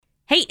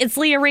Hey, it's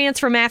Leah Rance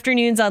from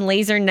Afternoons on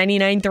Laser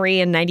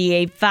 99.3 and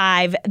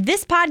 98.5.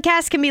 This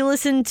podcast can be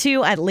listened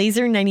to at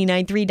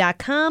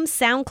laser993.com,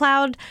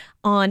 SoundCloud,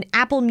 on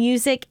Apple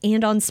Music,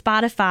 and on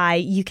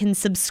Spotify. You can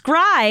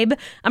subscribe,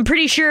 I'm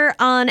pretty sure,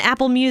 on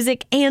Apple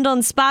Music and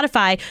on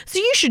Spotify, so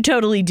you should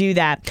totally do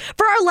that.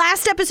 For our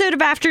last episode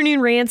of Afternoon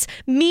Rants,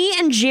 me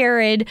and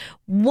Jared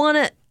want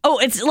to... Oh,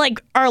 it's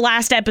like our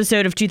last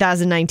episode of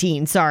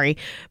 2019. Sorry.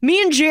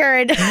 Me and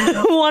Jared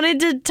wanted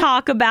to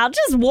talk about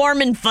just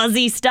warm and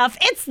fuzzy stuff.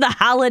 It's the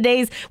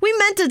holidays. We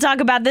meant to talk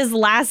about this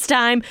last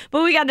time,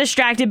 but we got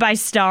distracted by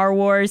Star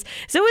Wars.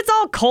 So it's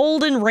all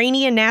cold and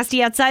rainy and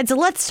nasty outside. So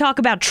let's talk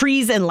about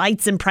trees and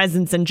lights and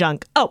presents and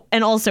junk. Oh,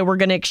 and also we're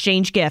going to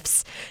exchange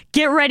gifts.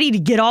 Get ready to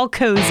get all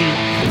cozy.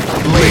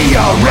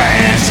 Leah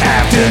Rance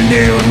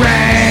Afternoon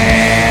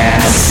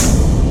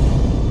Rants.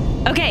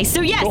 Okay,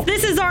 so yes,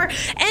 This is our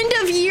end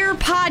of year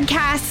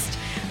podcast.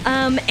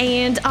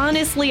 And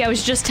honestly, I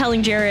was just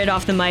telling Jared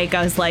off the mic,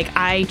 I was like,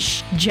 I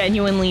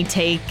genuinely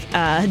take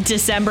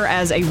December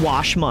as a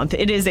wash month.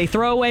 It is a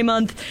throwaway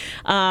month.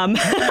 We'll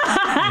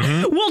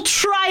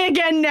try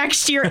again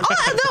next year.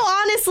 Although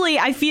honestly,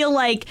 I feel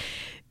like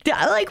we've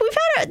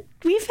had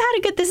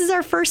a good, this is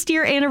our first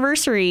year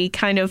anniversary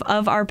kind of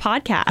our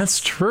podcast.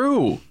 That's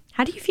true.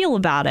 How do you feel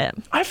about it?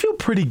 I feel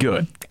pretty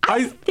good.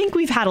 I think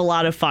we've had a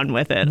lot of fun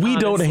with it. We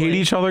honestly. don't hate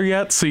each other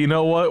yet, so you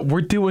know what?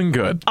 We're doing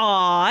good.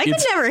 Aw, I could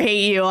never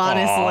hate you,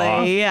 honestly.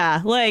 Aww.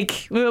 Yeah,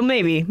 like, well,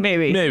 maybe. You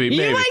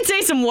might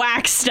say some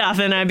whack stuff,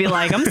 and I'd be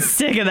like, I'm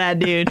sick of that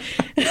dude.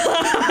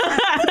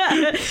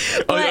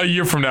 A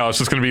year from now, it's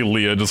just going to be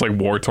Leah, just like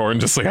war-torn,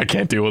 just like, I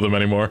can't deal with him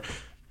anymore.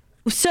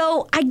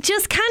 So I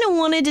just kind of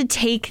wanted to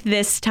take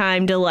this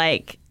time to,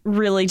 like,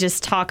 really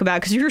just talk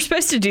about, because we were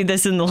supposed to do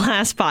this in the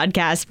last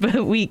podcast,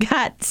 but we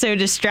got so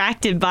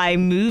distracted by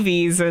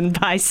movies and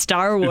by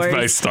Star Wars. It's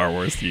by Star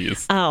Wars,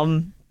 yes.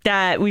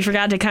 That we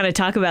forgot to kind of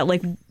talk about,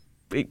 like,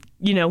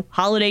 you know,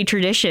 holiday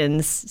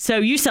traditions. So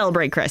you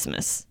celebrate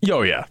Christmas.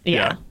 Oh, yeah.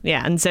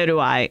 Yeah, and so do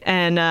I.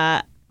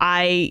 And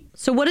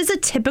so what does a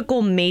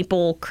typical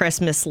Maple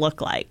Christmas look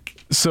like?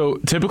 So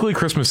typically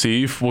Christmas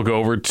Eve, we'll go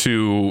over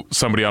to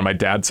somebody on my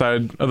dad's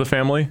side of the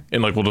family,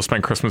 and like we'll just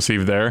spend Christmas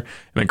Eve there. And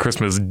then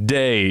Christmas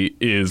Day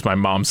is my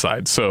mom's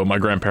side, so my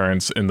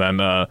grandparents. And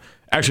then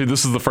actually,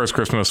 this is the first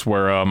Christmas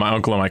where my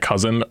uncle and my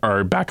cousin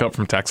are back up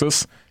from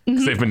Texas,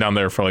 because they've been down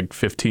there for like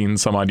 15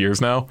 some odd years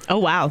now. Oh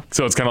wow!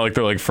 So it's kind of like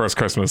their like first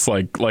Christmas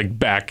like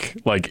back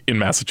like in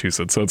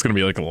Massachusetts. So it's gonna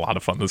be like a lot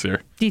of fun this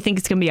year. Do you think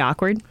it's gonna be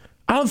awkward?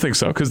 I don't think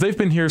so, because they've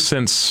been here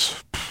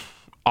since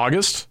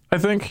August, I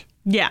think.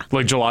 Yeah.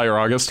 Like July or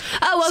August.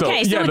 Oh,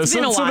 okay. So it's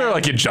been a while. So they're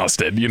like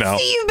adjusted, you know.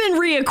 So you've been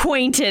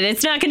reacquainted.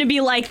 It's not going to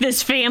be like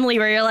this family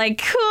where you're like,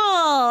 cool,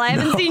 I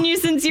haven't seen you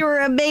since you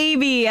were a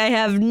baby. I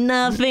have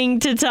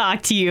nothing to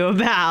talk to you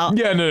about.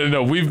 Yeah,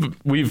 no.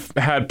 We've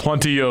had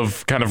plenty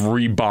of kind of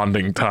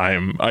rebonding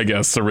time, I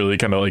guess, to really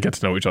kind of like get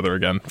to know each other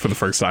again for the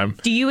first time.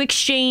 Do you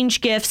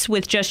exchange gifts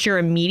with just your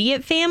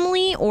immediate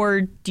family,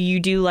 or do you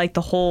do like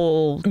the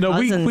whole No,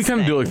 we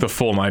kind of do like the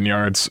full 9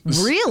 yards.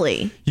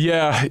 Really?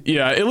 Yeah.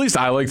 At least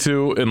I like to.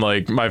 And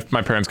like my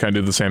parents kind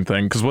of do the same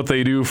thing, because what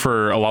they do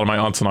for a lot of my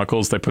aunts and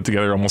uncles, they put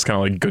together almost kind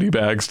of like goodie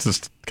bags,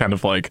 just kind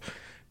of like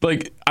I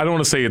don't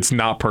want to say it's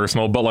not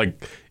personal, but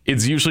like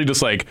it's usually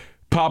just like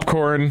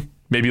popcorn,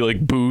 maybe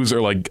like booze,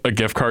 or like a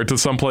gift card to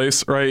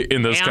someplace, right?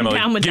 In this kind of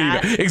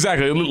like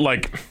exactly.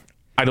 Like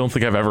I don't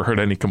think I've ever heard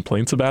any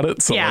complaints about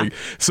it. So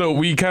so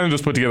we kind of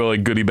just put together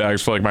like goodie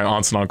bags for like my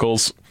aunts and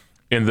uncles,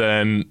 and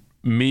then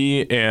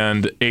me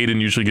and Aiden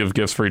usually give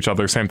gifts for each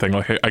other. Same thing.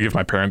 Like I give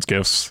my parents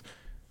gifts.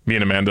 Me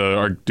and Amanda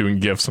are doing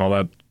gifts and all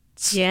that.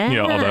 Yeah, you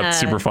know, all that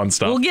super fun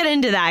stuff. We'll get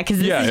into that, because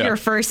this is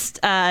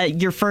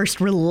your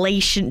first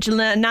relationship.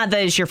 Not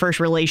that it's your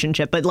first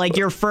relationship, but like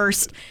your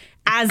first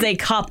as a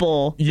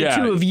couple, the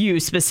two of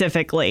you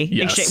specifically.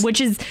 Yes.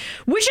 Which is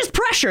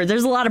pressure.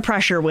 There's a lot of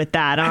pressure with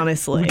that,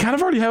 honestly. We kind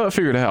of already have it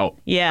figured out.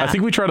 Yeah. I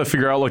think we try to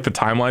figure out like the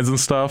timelines and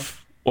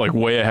stuff like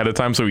way ahead of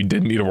time, so we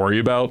didn't need to worry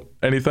about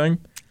anything.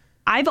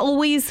 I've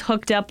always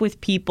hooked up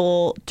with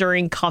people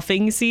during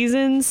cuffing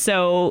season,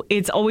 so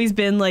it's always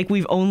been like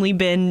we've only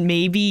been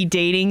maybe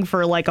dating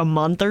for like a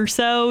month or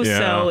so,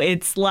 so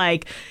it's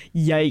like,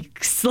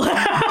 yikes.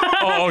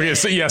 Oh, okay,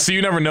 so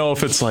you never know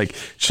if it's like,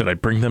 should I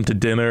bring them to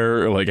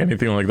dinner or like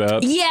anything like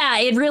that? Yeah,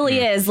 it really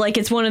is. Like,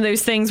 it's one of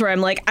those things where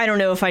I'm like, I don't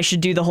know if I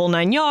should do the whole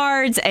 9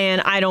 yards,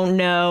 and I don't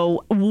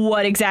know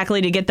what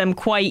exactly to get them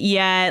quite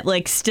yet.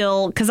 Like,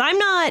 still, because I'm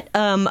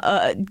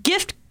not,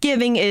 gift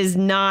giving is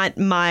not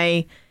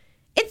my...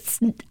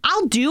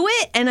 I'll do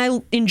it and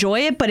I enjoy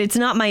it, but it's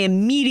not my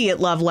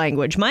immediate love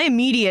language. My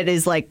immediate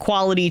is like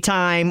quality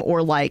time,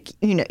 or like,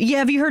 you know,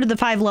 have you heard of the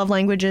 5 love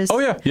languages? Oh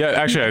yeah.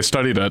 Actually, I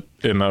studied it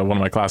in one of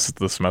my classes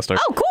this semester.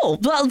 Oh, cool.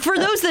 Well, for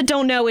those that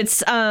don't know,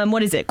 it's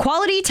what is it?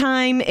 Quality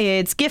time.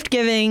 It's gift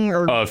giving,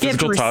 or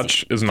physical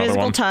touch is another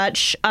one. Physical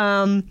touch.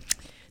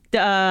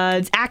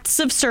 Acts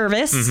of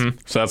service. Mm-hmm.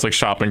 So that's like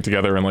shopping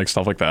together and like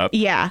stuff like that.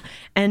 Yeah,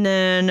 and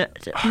then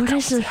what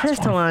is the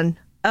fifth one?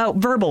 Oh,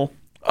 verbal.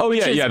 Oh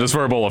yeah, just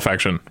verbal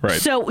affection, right?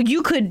 So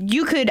you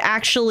could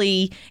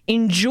actually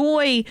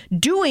enjoy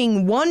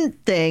doing one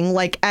thing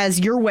like as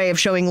your way of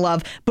showing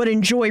love, but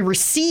enjoy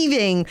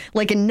receiving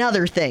like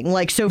another thing.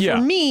 Like so for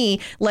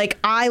me, like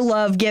I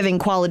love giving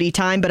quality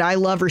time, but I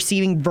love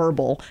receiving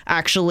verbal.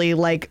 Actually,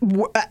 like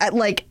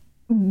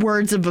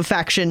words of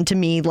affection to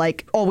me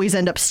like always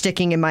end up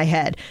sticking in my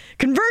head.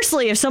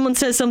 Conversely, if someone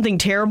says something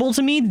terrible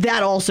to me,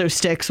 that also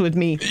sticks with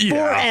me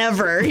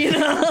forever, you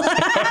know,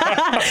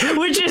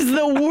 which is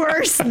the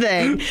worst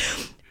thing.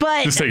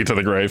 But just take it to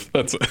the grave.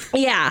 That's it.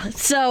 Yeah.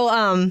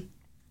 So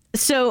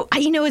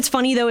you know, it's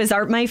funny though, is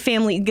my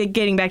family,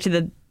 getting back to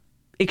the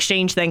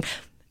exchange thing,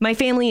 my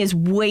family is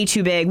way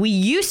too big. We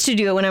used to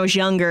do it when I was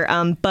younger,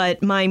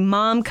 but my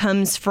mom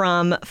comes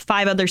from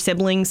 5 other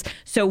siblings.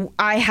 So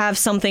I have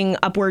something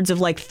upwards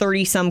of like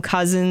 30 some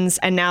cousins,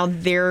 and now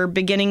they're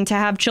beginning to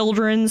have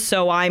children.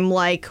 So I'm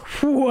like,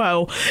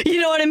 whoa,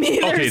 you know what I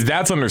mean? Okay,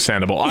 that's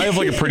understandable. I have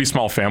like a pretty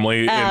small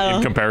family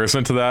in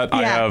comparison to that.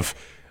 I have,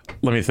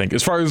 let me think,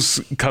 as far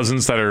as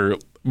cousins that are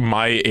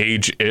my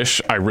age-ish,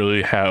 I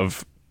really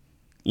have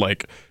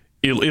like,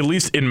 at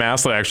least in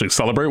mass that I actually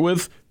celebrate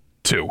with,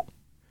 2.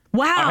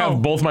 Wow. I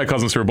have both my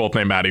cousins who are both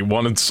named Maddie.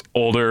 One is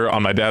older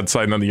on my dad's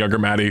side, and then the younger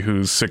Maddie,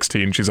 who's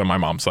 16. She's on my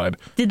mom's side.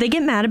 Did they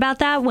get mad about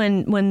that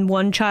when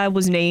one child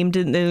was named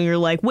and then you're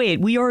like, wait,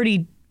 we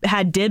already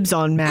had dibs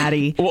on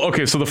Maddie? Well,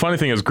 okay, so the funny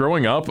thing is,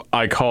 growing up,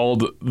 I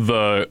called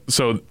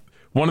so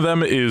one of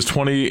them is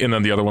 20 and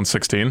then the other one's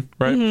 16,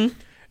 right? Mm-hmm.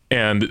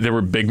 And there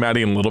were Big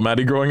Maddie and Little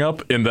Maddie growing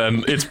up. And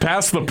then it's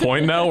past the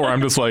point now where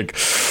I'm just like,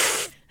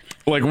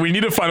 we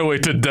need to find a way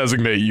to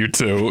designate you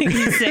two.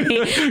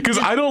 Because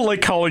I don't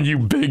like calling you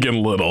big and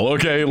little,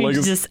 okay? Like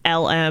it's just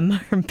LM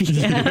or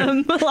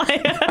BM.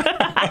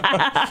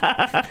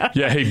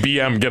 Yeah, hey,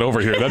 BM, get over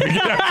here.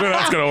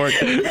 That's going to work.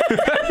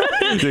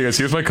 Yeah, guys,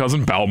 here's my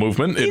cousin bowel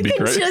movement. It'd be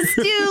great. Just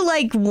do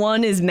like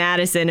one is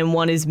Madison and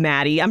one is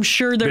Maddie. I'm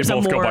sure there's they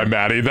both more. Go by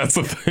Maddie. That's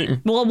the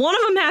thing. Well, one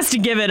of them has to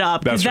give it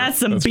up because that's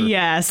some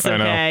BS. True.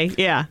 Okay,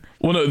 yeah.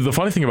 Well, no, the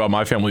funny thing about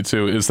my family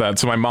too is that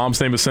so my mom's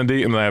name is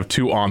Cindy, and then I have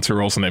 2 aunts who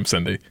are also named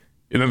Cindy,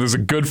 and then there's a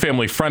good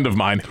family friend of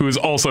mine who is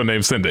also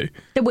named Cindy.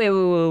 Wait.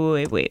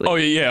 Oh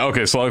yeah.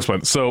 Okay, so I'll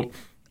explain. So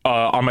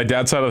on my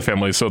dad's side of the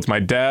family, so it's my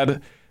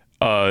dad,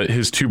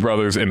 his 2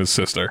 brothers, and his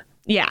sister.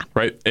 Yeah.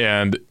 Right,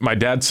 and my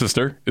dad's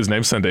sister is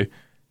named Cindy,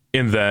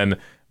 and then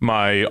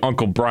my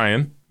uncle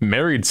Brian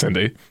married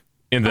Cindy.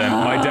 And then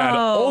my dad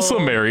also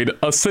married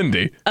a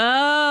Cindy.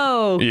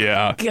 Oh.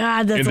 Yeah.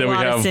 God, that's a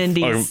lot of Cindys. And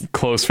then we have a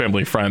close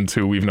family friend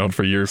who we've known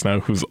for years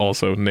now who's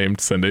also named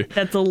Cindy.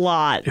 That's a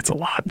lot. It's a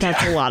lot.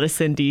 That's a lot of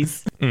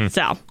Cindys.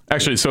 So.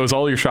 Actually, so is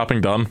all your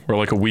shopping done? We're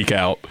like a week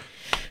out.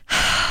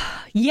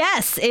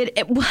 Yes.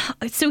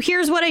 So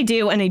here's what I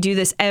do, and I do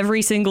this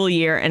every single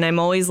year, and I'm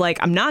always like,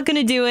 I'm not going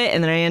to do it,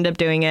 and then I end up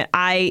doing it.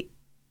 I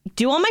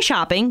do all my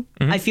shopping.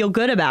 I feel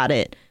good about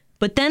it.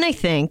 But then I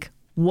think,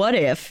 what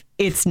if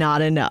it's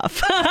not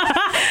enough?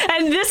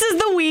 And this is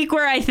the week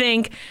where I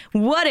think,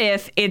 what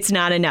if it's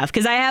not enough?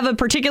 Because I have a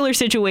particular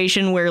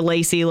situation where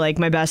Lacey, like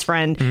my best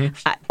friend,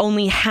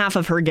 only half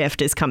of her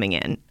gift is coming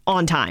in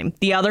on time.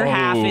 The other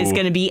half is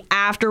going to be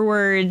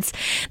afterwards.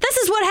 This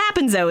is what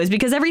happens, though, is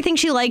because everything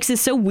she likes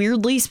is so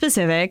weirdly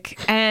specific,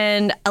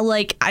 and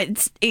like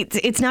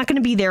it's not going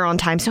to be there on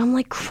time. So I'm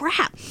like,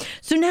 crap.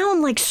 So now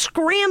I'm like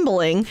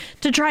scrambling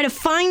to try to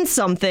find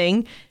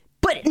something.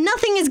 But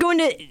nothing is going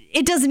to,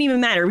 it doesn't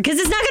even matter because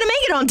it's not going to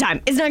make it on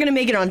time. It's not going to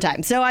make it on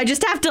time. So I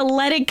just have to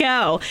let it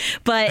go.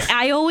 But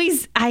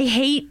I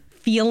hate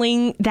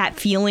feeling that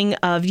feeling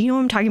of, you know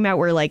what I'm talking about,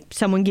 where like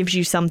someone gives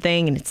you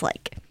something and it's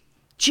like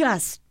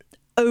just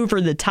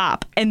over the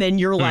top. And then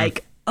you're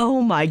like,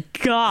 oh my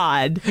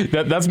God.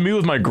 That's me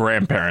with my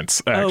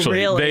grandparents,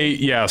 actually. Oh,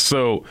 really?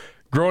 So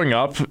growing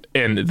up,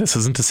 and this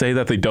isn't to say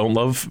that they don't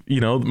love, you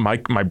know, my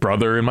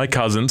brother and my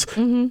cousins.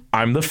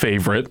 I'm the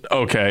favorite,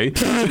 okay?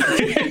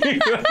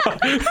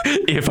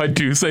 If I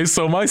do say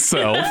so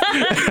myself.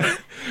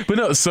 But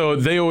no, so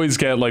they always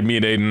get, like, me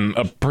and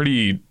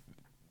Aiden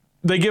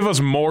they give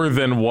us more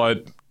than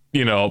what,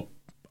 you know,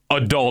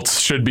 adults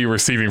should be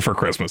receiving for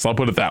Christmas. I'll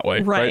put it that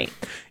way. Right.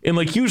 And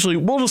like usually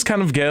we'll just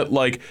kind of get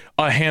like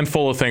a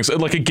handful of things,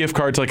 like a gift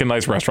card to like a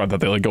nice restaurant that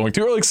they like going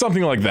to, or like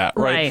something like that.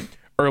 Right.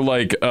 Or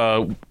like,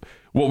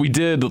 what we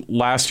did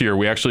last year,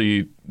 we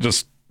actually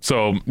just,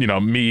 so, you know,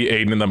 me,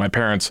 Aiden, and then my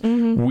parents,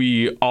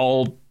 we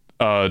all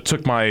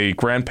took my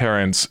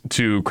grandparents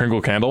to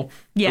Kringle Candle.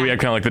 Yeah. We had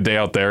kind of like the day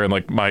out there, and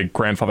like my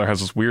grandfather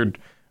has this weird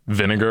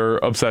vinegar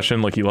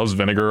obsession. Like he loves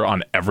vinegar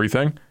on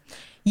everything.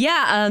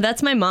 Yeah,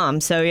 that's my mom.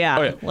 So yeah,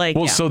 oh, yeah. Like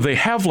well, so they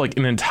have like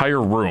an entire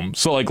room.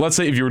 So like, let's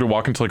say if you were to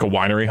walk into like a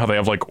winery, how they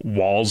have like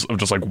walls of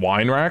just like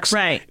wine racks.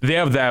 Right. They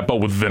have that, but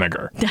with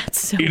vinegar.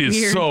 That's so weird. It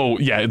is so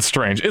it's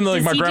strange. And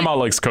like my grandma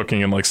likes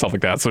cooking and like stuff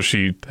like that, so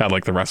she had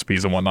like the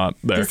recipes and whatnot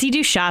there. Does he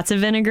do shots of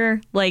vinegar?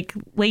 Like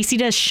Lacey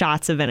does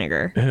shots of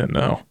vinegar. Yeah,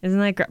 no. Isn't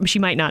that? She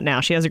might not now.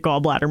 She has her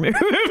gallbladder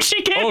removed.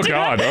 She can't. Oh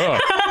God.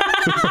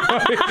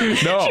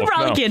 No. She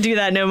probably can't do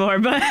that no more.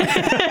 But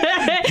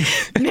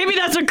Maybe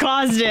that's what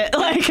caused it.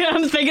 Like,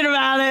 I'm thinking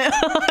about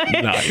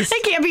it. Nice.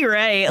 That can't be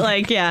right.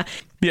 Like, yeah.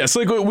 Yeah,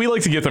 so like we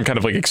like to get them kind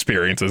of like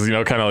experiences, you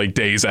know, kind of like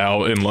days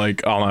out and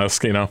like on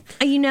us, you know.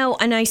 You know,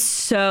 and I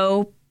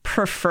so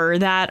prefer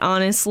that,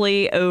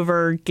 honestly,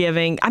 over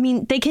giving. I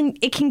mean,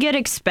 it can get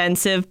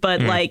expensive,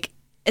 but like,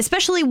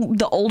 especially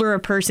the older a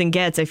person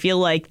gets, I feel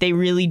like they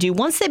really do.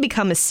 Once they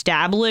become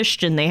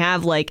established and they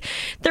have like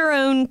their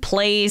own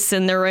place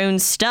and their own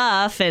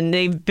stuff and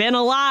they've been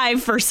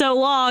alive for so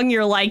long,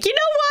 you're like, you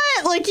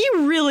know what? Like,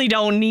 you really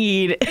don't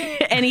need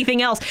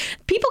anything else.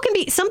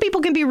 Some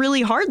people can be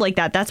really hard like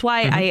that. That's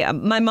why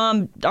my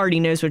mom already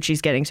knows what she's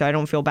getting, so I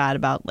don't feel bad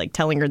about like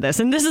telling her this.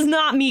 And this is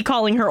not me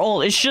calling her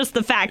old. It's just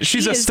the fact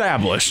She's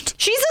established.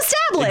 She's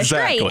established,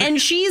 Exactly. right?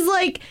 And she's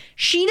like,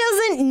 she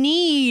doesn't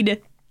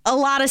need a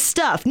lot of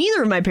stuff.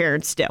 Neither of my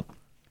parents do.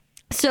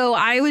 So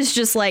I was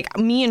just like,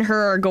 me and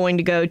her are going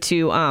to go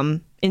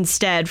to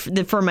instead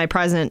for my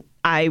present.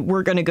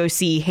 We're going to go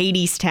see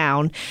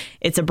Hadestown.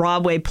 It's a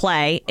Broadway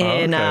play,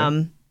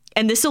 and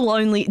and this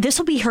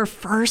will be her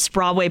first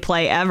Broadway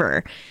play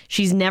ever.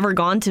 She's never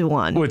gone to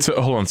one. Wait, so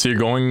hold on. So you're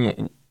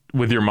going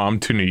with your mom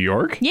to New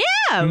York? Yeah.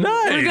 Nice.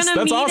 We're gonna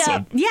That's meet awesome.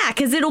 up. Yeah,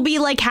 because it'll be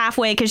like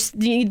halfway, because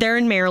they're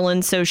in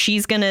Maryland, so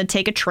she's going to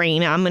take a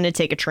train. I'm going to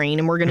take a train,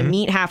 and we're going to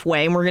meet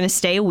halfway, and we're going to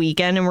stay a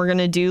weekend, and we're going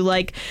to do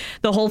like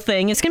the whole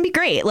thing. It's going to be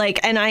great.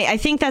 Like, and I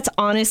think that's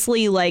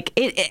honestly like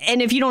it.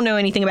 And if you don't know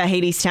anything about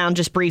Hadestown,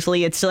 just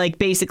briefly, it's like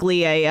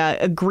basically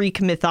a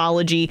Greek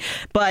mythology,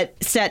 but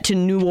set to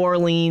New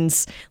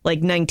Orleans,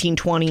 like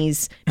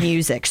 1920s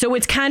music. So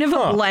it's kind of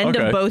a blend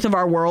of both of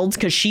our worlds,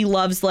 because she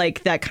loves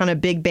like that kind of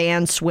big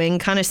band swing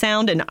kind of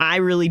sound, and I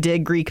really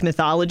dig Greek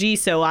mythology,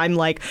 so I'm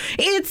like,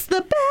 it's the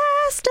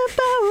best of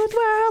both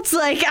worlds.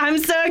 Like, I'm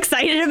so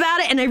excited about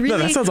it, and I really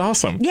that sounds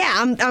awesome. Yeah,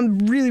 I'm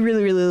really,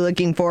 really, really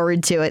looking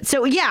forward to it.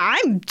 So yeah,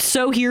 I'm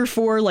so here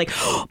for like,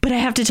 but I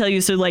have to tell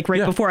you, so like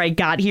before I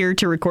got here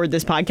to record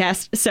this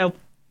podcast, so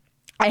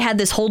I had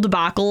this whole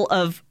debacle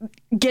of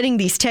getting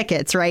these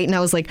tickets, right? And I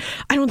was like,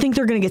 I don't think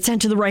they're going to get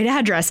sent to the right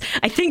address.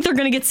 I think they're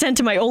going to get sent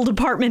to my old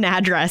apartment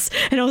address.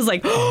 And I was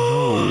like,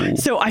 oh.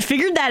 So I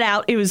figured that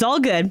out. It was all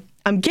good.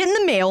 I'm getting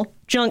the mail,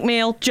 junk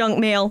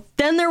mail.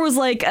 Then there was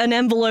like an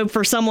envelope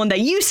for someone that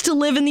used to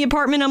live in the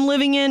apartment I'm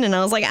living in. And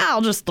I was like,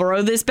 I'll just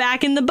throw this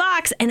back in the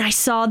box. And I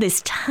saw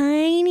this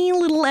tiny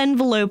little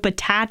envelope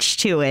attached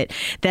to it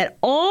that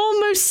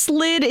almost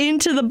slid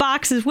into the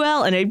box as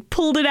well. And I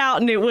pulled it out,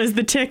 and it was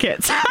the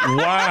tickets.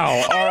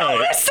 Wow. All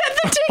right. I sent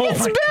the tickets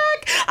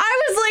back.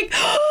 I was like,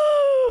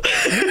 oh.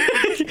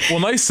 Well,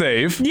 nice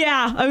save.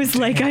 Yeah, I was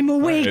like, I'm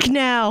awake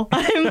now.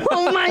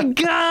 Oh my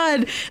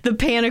God. The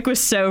panic was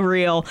so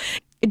real.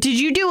 Did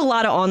you do a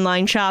lot of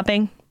online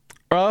shopping?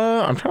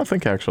 I'm trying to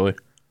think, actually.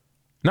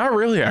 Not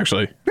really,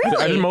 actually.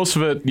 Really? I did most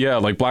of it. Yeah,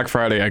 like Black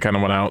Friday, I kind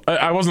of went out.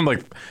 I wasn't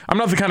like, I'm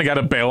not the kind of guy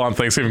to bail on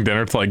Thanksgiving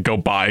dinner to like go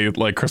buy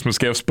like Christmas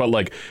gifts, but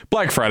like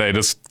Black Friday, I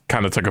just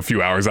kind of took a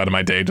few hours out of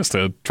my day just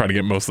to try to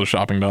get most of the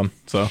shopping done.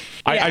 So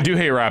Yeah. I do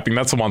hate wrapping.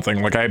 That's the one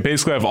thing. Like, I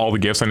basically have all the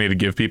gifts I need to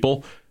give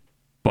people,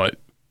 but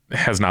it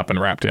has not been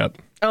wrapped yet.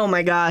 Oh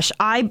my gosh.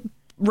 I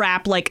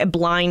wrap like a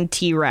blind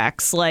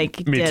T-Rex.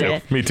 Like, Me did too.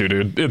 it. Me too,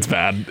 dude. It's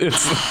bad. It's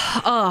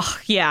Oh,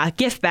 yeah.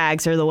 Gift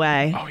bags are the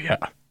way. oh yeah.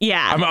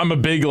 Yeah. I'm a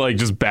big like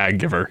just bag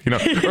giver, you know,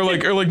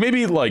 or like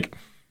maybe like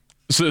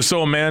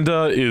so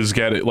Amanda is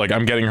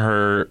I'm getting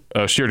her.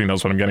 She already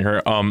knows what I'm getting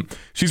her.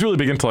 She's really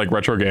big into like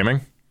retro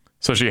gaming,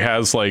 so she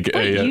has like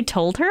Wait, you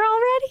told her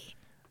already?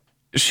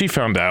 She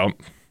found out.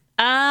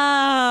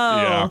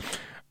 Oh.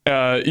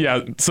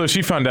 Yeah. So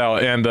she found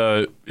out,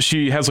 and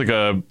she has like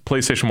a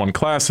PlayStation 1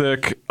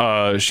 Classic.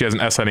 She has an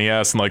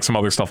SNES and like some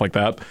other stuff like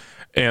that.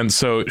 And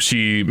so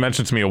she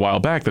mentioned to me a while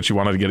back that she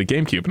wanted to get a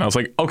GameCube, and I was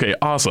like, okay,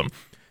 awesome.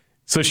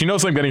 So she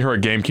knows I'm getting her a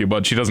GameCube,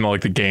 but she doesn't know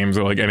like the games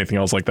or like anything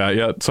else like that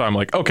yet. So I'm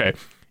like, okay,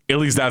 at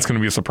least that's going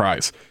to be a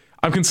surprise.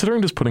 I'm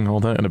considering just putting all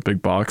that in a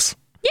big box.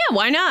 Yeah,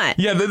 why not?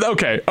 Yeah,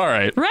 okay, all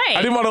right. Right.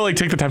 I didn't want to like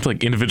take the time to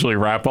like individually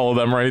wrap all of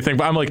them or anything,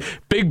 but I'm like,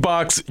 big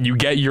box, you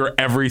get your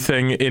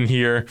everything in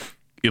here.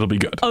 It'll be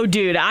good. Oh,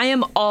 dude, I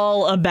am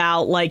all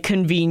about like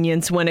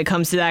convenience when it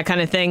comes to that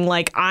kind of thing.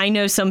 Like, I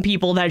know some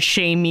people that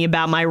shame me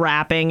about my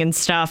wrapping and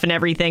stuff and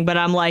everything, but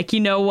I'm like, you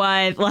know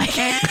what? Like,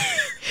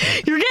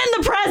 you're getting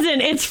the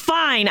present. It's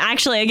fine.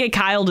 Actually, I get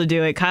Kyle to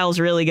do it. Kyle's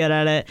really good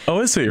at it.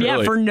 Oh, is he? Yeah,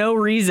 really? for no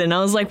reason. I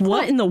was like,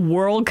 what in the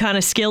world kind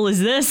of skill is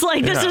this?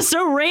 Like, this Yeah. is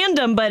so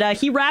random, but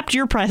he wrapped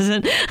your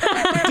present.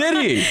 Did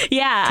he?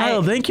 Yeah.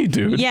 Kyle, thank you,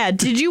 dude. Yeah.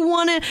 Did you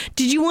want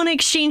to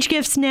exchange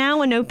gifts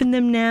now and open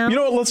them now? You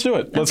know what? Let's do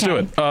it. Let's do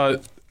Okay.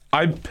 it.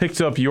 I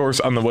picked up yours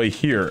on the way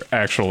here,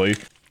 actually.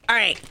 All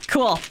right.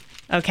 Cool.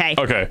 Okay.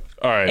 Okay.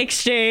 All right.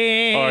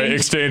 Exchange. All right,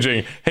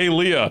 exchanging. Hey,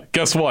 Leah,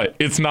 guess what?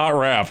 It's not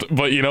wrapped,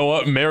 but you know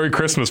what? Merry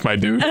Christmas, my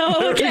dude. Oh,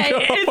 There we okay. go.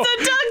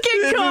 It's a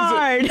Dunkin'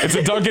 card. It's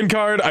a Dunkin'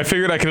 card. I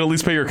figured I could at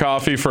least pay your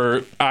coffee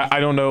for, I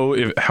don't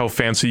know how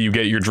fancy you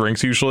get your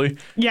drinks usually,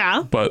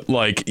 Yeah. but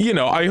like, you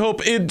know, I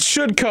hope it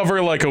should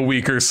cover like a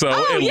week or so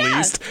at yeah,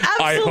 least.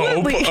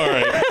 absolutely. I hope. All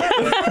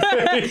right.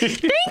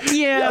 Thank you.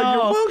 Yeah,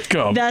 you're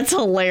welcome. That's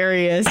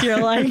hilarious. You're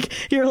like,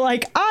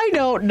 I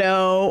don't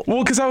know.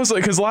 Well,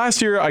 because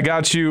last year I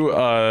got you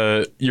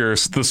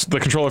the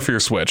controller for your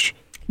Switch.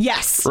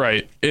 Yes.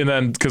 Right. And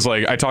then because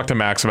like I talked to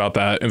Max about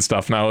that and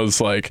stuff, and I was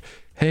like,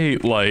 hey,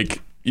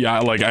 like, yeah,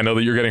 like I know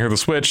that you're getting her the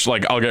Switch,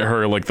 like I'll get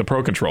her like the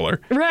Pro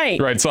controller.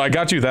 Right. So I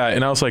got you that,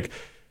 and I was like,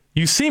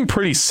 you seem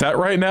pretty set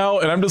right now,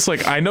 and I'm just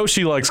like, I know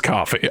she likes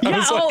coffee.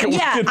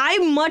 I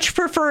much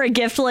prefer a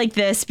gift like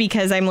this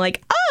because I'm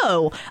like,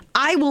 oh,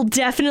 I will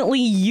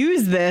definitely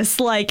use this.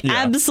 Like,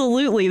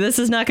 absolutely. This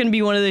is not going to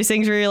be one of those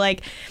things where you're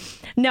like,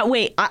 no,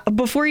 wait,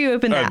 before you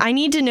open that, I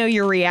need to know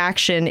your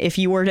reaction if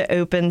you were to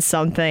open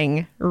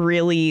something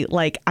really,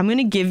 like, I'm going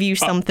to give you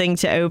something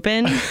to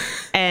open,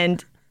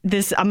 and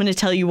I'm going to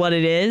tell you what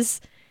it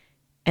is,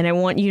 and I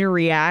want you to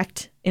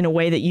react in a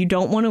way that you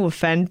don't want to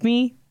offend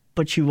me,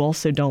 but you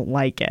also don't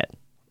like it.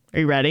 Are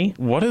you ready?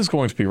 What is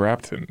going to be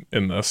wrapped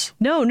in this?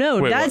 No,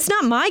 that's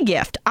not my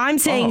gift. I'm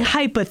saying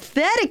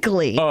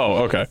hypothetically.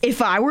 Oh, okay.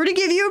 If I were to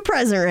give you a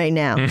present right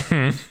now,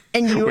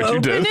 and you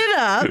open it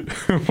up.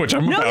 Which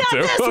I'm about to.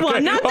 No, not this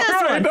one. Not this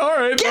one. All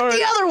right. Get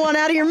the other one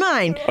out of your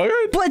mind. All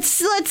right.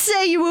 Let's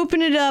say you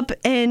open it up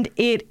and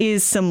it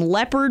is some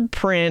leopard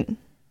print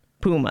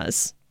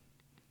Pumas.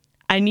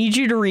 I need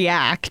you to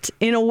react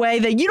in a way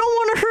that you don't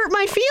want to hurt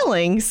my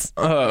feelings.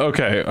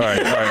 Okay. All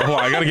right. Hold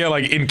on. I got to get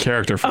like in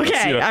character for this.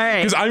 Okay. All right.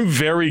 Because I'm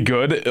very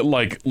good.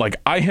 Like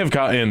I have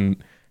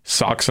gotten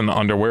socks and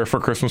underwear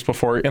for Christmas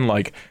before, and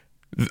like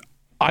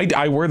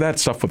I wear that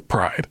stuff with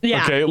pride.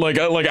 Yeah. Okay.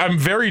 Like I'm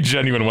very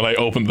genuine when I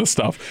open this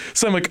stuff.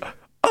 So I'm like,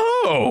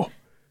 oh,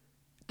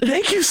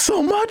 thank you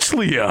so much,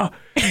 Leah.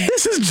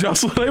 This is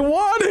just what I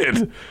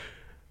wanted.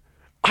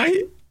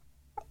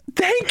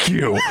 Thank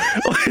you.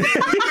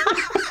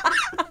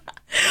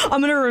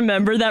 I'm going to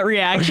remember that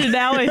reaction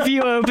now if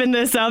you open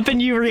this up and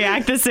you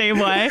react the same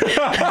way.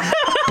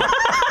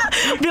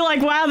 Be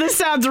like, wow, this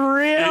sounds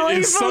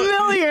really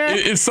familiar.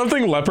 Is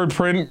something leopard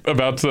print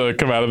about to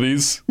come out of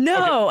these?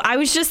 No, okay. I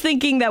was just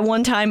thinking that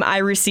one time I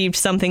received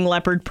something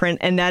leopard print,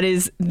 and that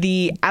is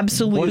the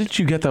absolute... What did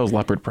you get that was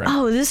leopard print?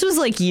 Oh, this was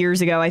like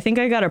years ago. I think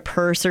I got a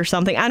purse or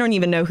something. I don't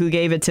even know who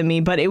gave it to me,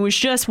 but it was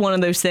just one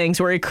of those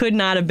things where it could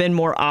not have been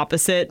more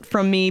opposite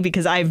from me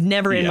because I've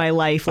never in my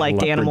life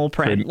liked animal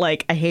print.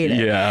 Like, I hate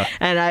it. Yeah.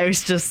 And I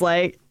was just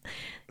like...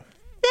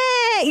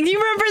 Do you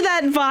remember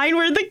that Vine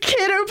where the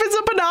kid opens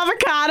up an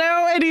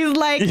avocado and he's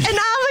like, an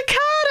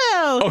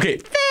avocado? Okay.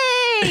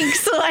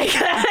 Thanks. Like,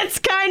 that's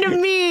kind of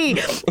me. A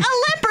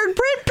leopard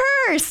print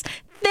purse.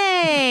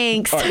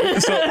 Thanks.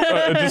 Right,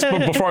 so just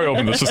before I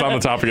open this, just on the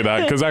topic of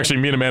that, because actually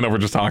me and Amanda were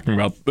just talking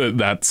about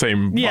that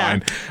same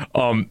Vine.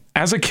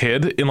 As a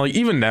kid, and like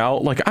even now,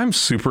 like I'm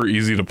super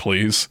easy to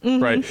please,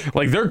 right?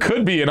 Like there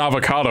could be an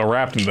avocado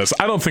wrapped in this.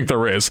 I don't think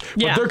there is,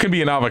 but there could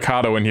be an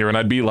avocado in here, and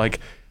I'd be like,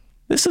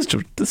 this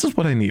is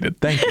what I needed.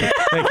 Thank you,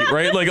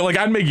 right? Like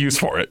I'd make use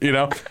for it, you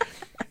know.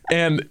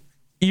 And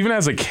even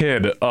as a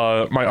kid,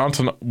 one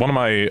of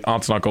my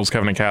aunts and uncles,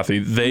 Kevin and Kathy,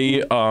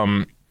 they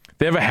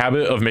have a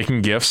habit of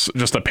making gifts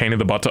just a pain in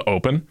the butt to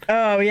open.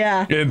 Oh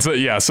yeah. And so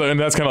and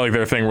that's kind of like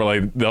their thing where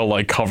like they'll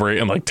like cover it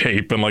in like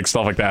tape and like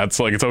stuff like that.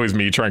 So like it's always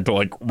me trying to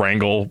like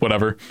wrangle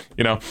whatever,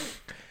 you know.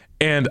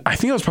 And I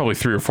think I was probably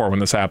 3 or 4 when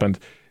this happened.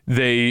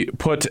 They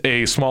put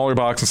a smaller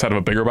box instead of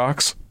a bigger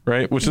box,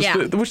 right? Which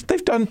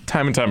they've done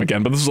time and time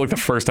again, but this is like the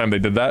first time they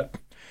did that.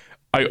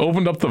 I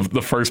opened up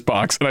the first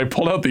box and I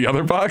pulled out the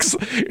other box,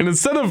 and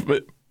instead of,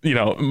 you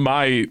know,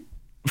 my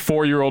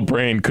 4-year-old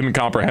brain couldn't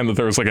comprehend that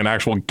there was like an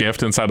actual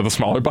gift inside of the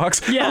smaller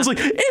box. I was like,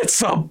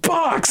 it's a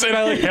box, and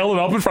I like held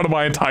it up in front of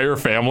my entire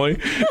family.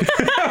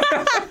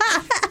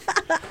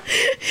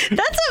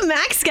 That's what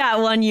Max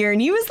got one year,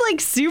 and he was like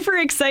super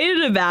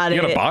excited about it.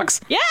 You got a box?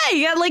 Yeah,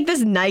 he got like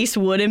this nice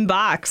wooden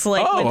box,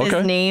 like with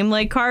his name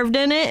like carved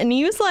in it, and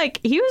he was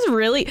he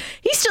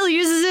still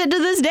uses it to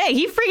this day.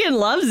 He freaking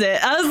loves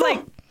it. I was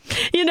like,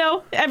 you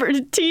know,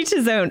 to each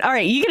his own. All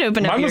right, you can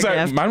open up your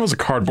gift. Mine was a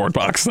cardboard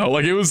box though.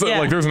 Like it was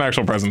like there's an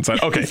actual present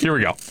inside. Okay, here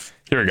we go.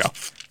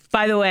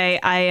 By the way,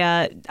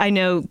 I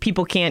know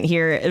people can't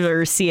hear it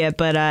or see it,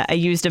 but I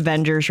used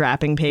Avengers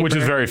wrapping paper. Which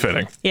is very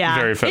fitting. Yeah.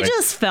 Very fitting. It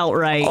just felt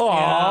right.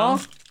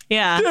 Aww.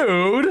 Yeah.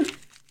 Dude.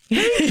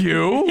 Thank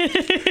you.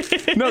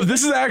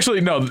 This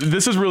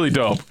is really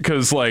dope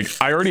because like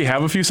I already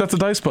have a few sets of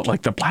dice, but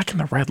like the black and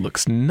the red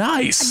looks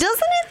nice. Doesn't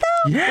it though?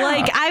 Yeah.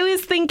 Like I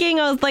was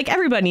like,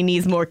 everybody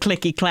needs more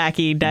clicky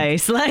clacky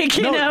dice. Like,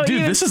 you know.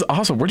 Dude, this is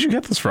awesome. Where'd you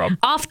get this from?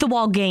 Off the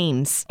Wall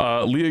Games.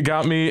 Leah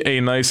got me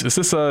a nice, is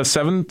this a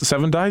seven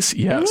dice?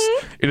 Yes.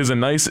 It is a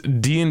nice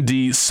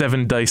D&D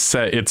 7 dice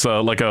set. It's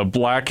like a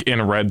black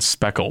and red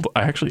speckled.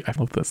 I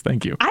love this.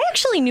 Thank you. I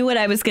actually knew what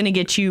I was going to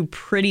get you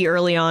pretty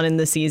early on in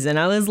the season.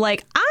 I was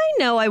like, I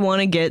know I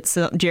want to get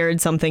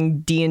Jared something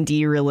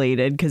D&D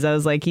related because I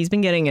was like, he's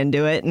been getting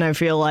into it, and I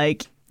feel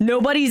like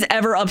Nobody's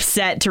ever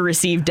upset to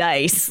receive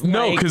dice.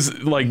 No, Like,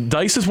 because like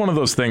dice is one of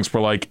those things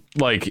where like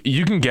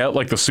you can get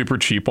like the super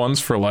cheap ones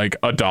for like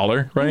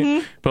 $1, right?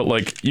 Mm-hmm. But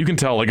like you can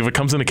tell like if it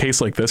comes in a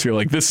case like this, you're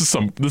like this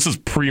is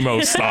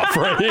primo stuff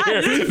right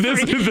here.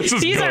 This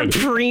is these good. are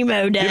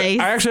primo dice.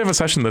 I actually have a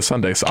session this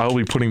Sunday, so I'll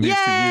be putting these to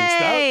use.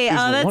 That Yay! is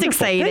Oh, that's wonderful.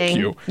 exciting.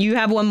 Thank you.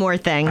 have one more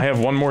thing. I have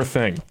one more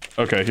thing.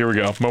 Okay, here we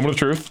go. Moment of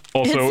truth.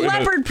 Also, It's in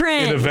leopard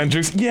print. in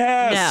Avengers.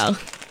 Yes. No.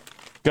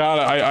 God,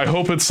 I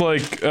hope it's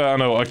like I don't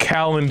know, a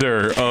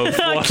calendar of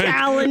like,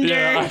 calendar.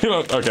 Yeah,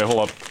 okay,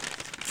 hold up.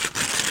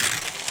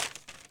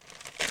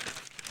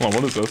 Hold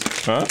on, what is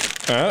this?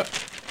 Huh?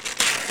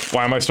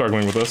 Why am I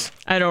struggling with this?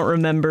 I don't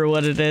remember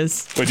what it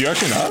is. Wait, do you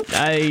actually not?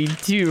 I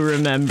do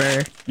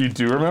remember. You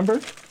do remember?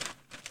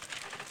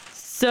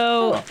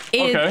 So Oh,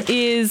 it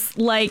is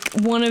okay. like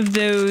one of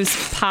those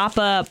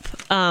pop-up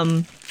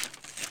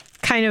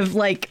kind of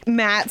like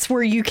mats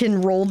where you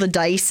can roll the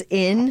dice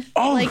in,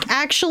 Oh. like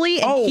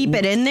actually, and Oh. keep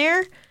it in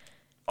there.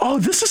 Oh,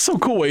 this is so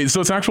cool. Wait,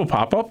 so it's an actual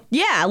pop-up?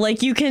 Yeah,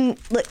 like you can.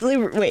 Wait,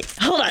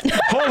 hold on.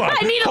 Hold on.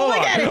 I need to hold look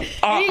on. at it.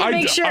 I need to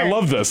make sure. I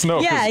love this. No,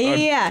 'cause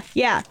Yeah.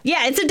 Yeah,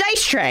 it's a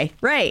dice tray,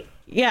 right?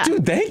 Yeah.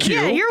 Dude, thank you.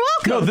 Yeah, you're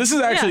welcome. No, this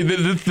is actually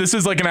this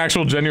is like an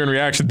actual genuine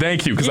reaction.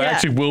 Thank you, because I Yeah.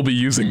 actually will be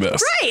using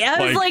this. Right.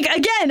 I was like,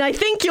 again, I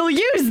think you'll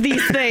use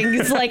these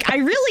things. Like, I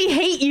really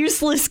hate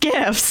useless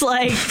gifts.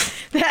 Like,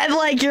 that,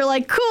 like, you're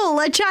like, cool,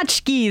 a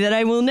tchotchke that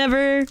I will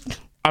never.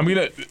 I'm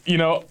gonna,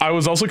 I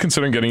was also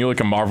considering getting you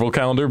like a Marvel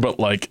calendar, but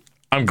like,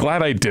 I'm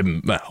glad I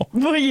didn't now.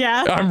 Well,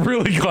 yeah. I'm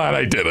really glad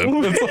I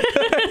didn't. It's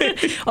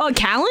like- Oh, a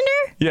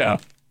calendar? yeah.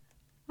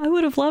 I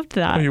would have loved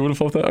that. You would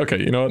have loved that? Okay,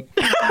 you know what?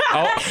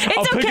 I'll pick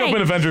okay. up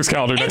an Avengers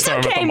calendar next It's time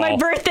I'm at okay. the mall. My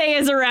birthday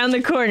is around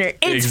the corner.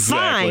 It's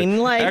Exactly. fine.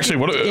 Like,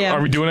 Actually, yeah.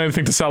 are we doing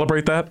anything to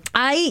celebrate that?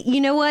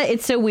 You know what?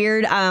 It's so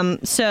weird.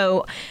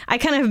 So I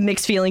kind of have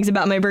mixed feelings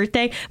about my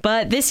birthday,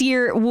 but this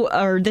year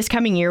or this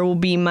coming year will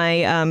be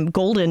my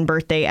golden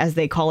birthday, as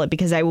they call it,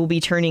 because I will be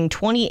turning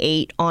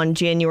 28 on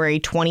January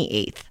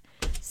 28th.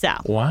 So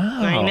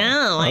Wow. I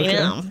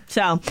know.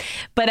 So,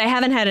 but I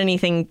haven't had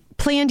anything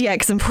planned yet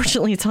because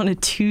unfortunately it's on a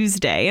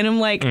Tuesday, and I'm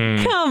like,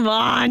 come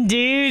on,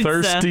 dude.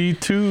 Thirsty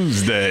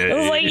Tuesday. I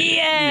was like,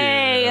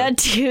 yay, a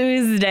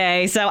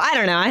Tuesday. So I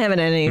don't know. I haven't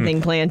had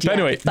anything planned yet. But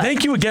anyway,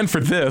 thank you again for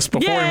this.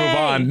 Before we move Yay!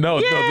 on, no,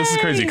 this is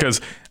Yay! crazy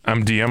because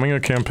I'm DMing a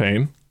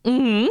campaign.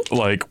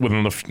 Like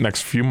within the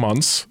next few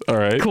months. All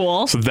right.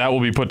 Cool. So that will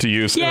be put to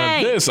use. And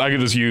Yay! then this I could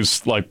just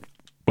use like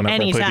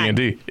whenever Anytime. I play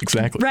D&D.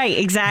 Exactly. Right,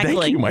 exactly.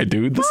 Thank you, my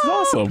dude. This is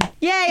awesome.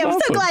 Yay, I'm so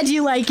Awesome. glad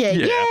you like it.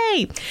 Yeah.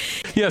 Yay.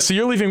 Yeah, so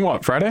you're leaving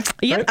what, Friday?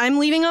 Yep, Right? I'm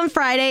leaving on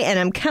Friday and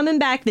I'm coming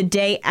back the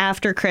day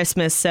after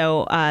Christmas.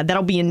 So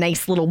that'll be a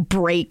nice little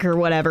break or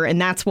whatever. And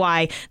that's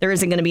why there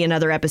isn't going to be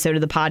another episode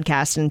of the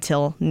podcast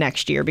until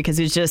next year, because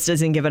it just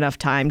doesn't give enough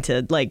time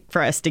to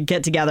for us to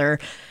get together,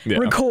 Yeah.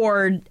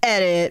 record,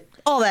 edit,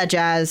 all that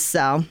jazz.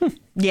 So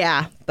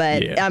yeah,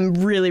 but Yeah. I'm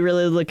really,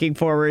 really looking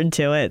forward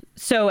to it.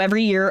 So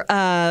every year,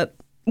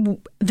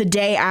 the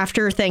day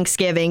after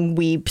Thanksgiving,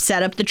 we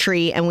set up the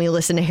tree and we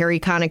listen to Harry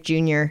Connick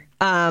Jr.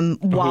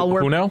 While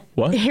we're Who now?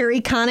 What? Harry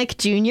Connick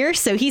Jr.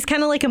 So he's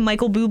kind of like a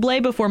Michael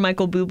Bublé before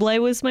Michael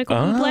Bublé was Michael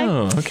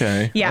Bublé. Oh,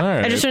 okay. Yeah, All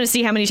right. I just want to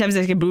see how many times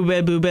I can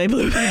Bublé, Bublé,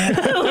 Bublé.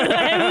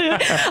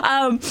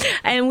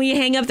 And we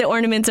hang up the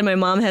ornaments, and my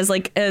mom has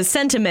like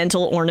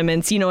sentimental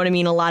ornaments. You know what I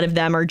mean? A lot of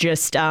them are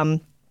just.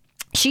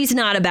 She's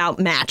not about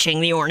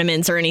matching the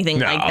ornaments or anything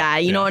No, like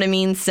that. You know yeah. what I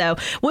mean? So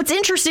what's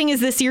interesting is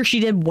this year she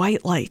did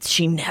white lights.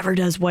 She never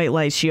does white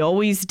lights. She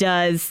always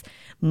does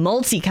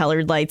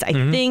multicolored lights. I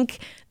think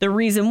the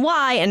reason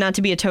why, and not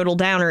to be a total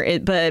downer,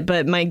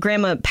 but my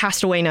grandma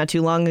passed away not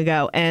too long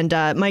ago, and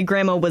my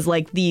grandma was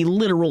like the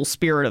literal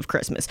spirit of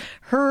Christmas.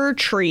 Her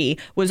tree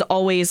was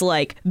always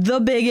like the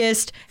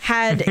biggest.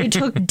 It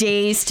took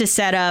days to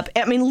set up.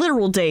 I mean,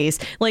 literal days.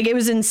 Like, it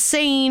was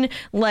insane.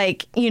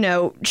 Like,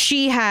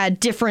 she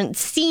had different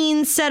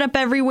scenes set up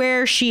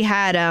everywhere. She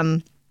had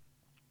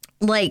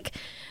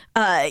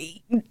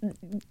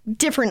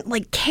different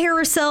like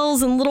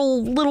carousels and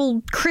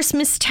little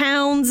Christmas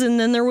towns, and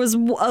then there was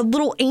a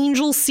little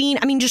angel scene.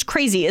 I mean, just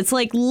crazy. It's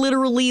like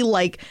literally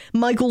like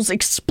Michael's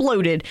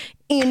exploded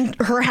in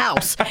her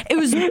house. It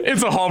was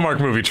It's a Hallmark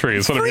movie tree.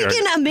 Is what I'm hearing.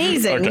 freaking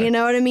amazing. Okay. You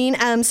know what I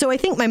mean? So I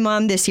think my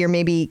mom this year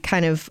maybe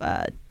kind of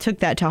took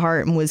that to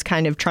heart and was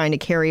kind of trying to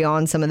carry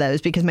on some of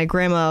those, because my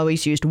grandma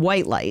always used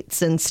white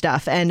lights and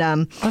stuff. And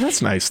Oh,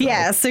 that's nice. Though.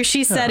 yeah, so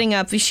she's setting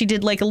up. She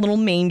did like a little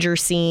manger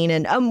scene,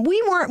 and we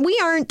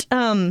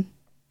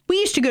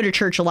used to go to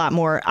church a lot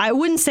more. I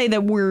wouldn't say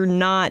that we're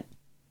not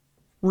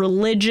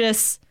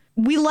religious.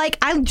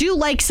 I do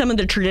like some of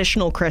the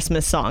traditional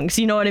Christmas songs.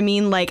 You know what I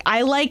mean? Like,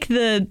 I like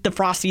the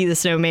Frosty the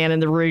Snowman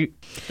and the Root.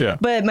 Yeah.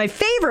 But my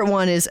favorite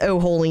one is Oh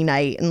Holy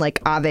Night and like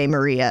Ave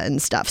Maria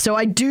and stuff. So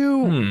I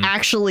do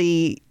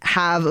actually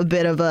have a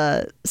bit of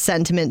a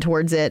sentiment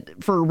towards it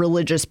for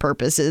religious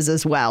purposes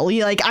as well.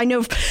 Like, I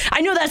know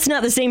that's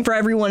not the same for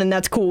everyone, and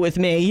that's cool with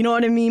me. You know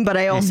what I mean? But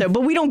I also,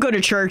 but we don't go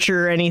to church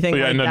or anything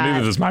Yeah, like no, that.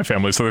 neither does my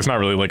family, so there's not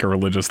really like a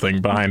religious thing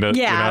behind it.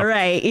 Yeah, you know?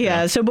 right.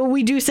 Yeah. So, but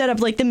we do set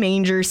up like the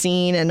manger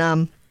scene, and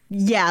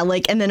Yeah,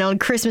 like, and then on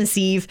Christmas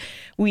Eve,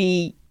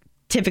 we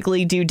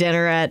typically do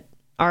dinner at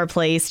our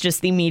place,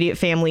 just the immediate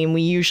family, and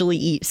we usually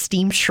eat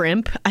steamed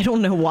shrimp. I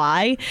don't know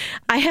why.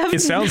 It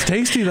sounds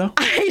tasty though.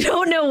 I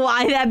don't know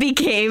why that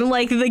became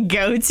like the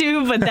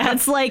go-to, but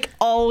that's like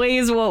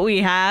always what we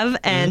have.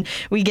 And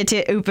we get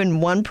to open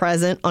one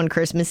present on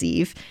Christmas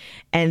Eve.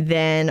 And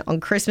then on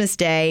Christmas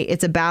Day,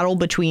 it's a battle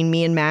between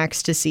me and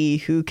Max to see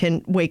who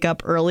can wake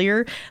up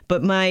earlier.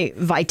 But my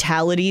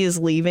vitality is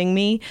leaving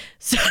me.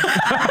 So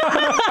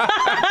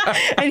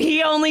and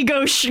he only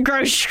grows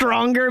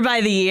stronger by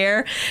the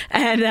year.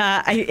 And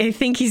I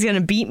think he's going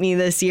to beat me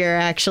this year,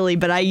 actually.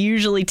 But I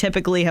usually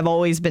typically have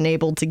always been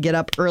able to get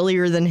up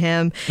earlier than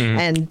him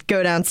and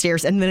go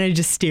downstairs. And then I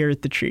just stare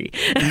at the tree.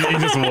 You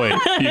just wait.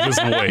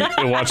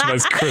 And watch a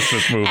nice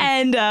Christmas movie.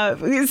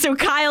 And so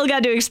Kyle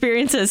got to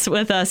experience this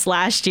with us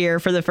last year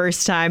for the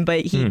first time,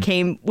 but he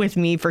came with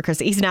me for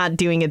Christmas. He's not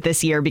doing it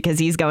this year because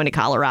he's going to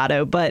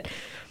Colorado, but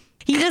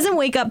he doesn't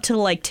wake up till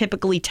like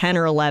typically 10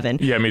 or 11.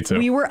 Yeah, me too.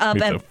 We were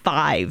up at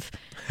 5.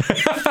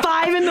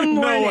 5 in the morning.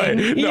 No way.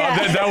 No,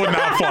 yeah. that would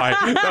not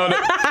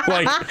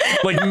fly.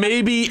 Like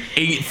maybe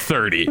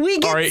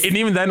 8:30. All right, and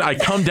even then, I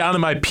come down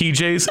in my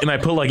PJs and I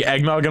put like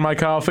eggnog in my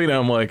coffee, and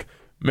I'm like,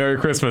 Merry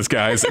Christmas,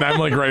 guys. And I'm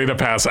like ready to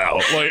pass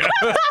out. Like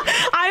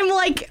I'm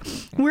like,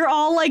 we're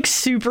all like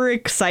super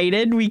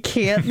excited. We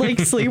can't like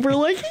sleep. We're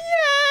like,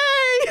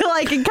 yay!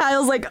 Like, and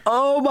Kyle's like,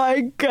 oh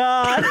my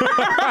God.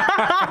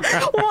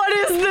 What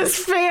is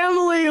this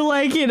family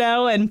like, you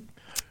know? And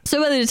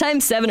so by the time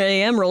 7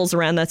 a.m. rolls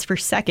around, that's for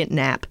second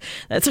nap.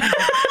 That's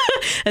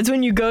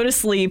when you go to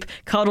sleep,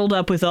 cuddled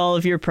up with all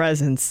of your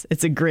presents.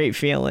 It's a great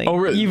feeling. Oh,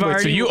 really?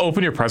 So you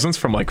open your presents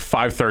from like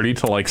 5:30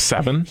 to like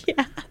 7?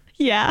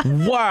 Yeah.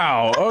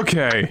 Wow.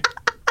 Okay.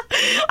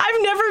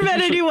 I've never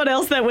met anyone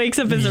else that wakes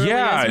up as early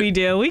as we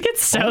do. We get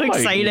so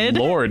excited.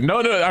 Lord.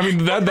 No. I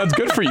mean, that's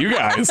good for you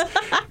guys.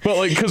 But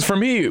like, because for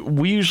me,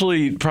 we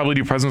usually probably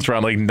do presents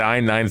around like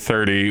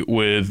 9:30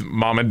 with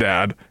mom and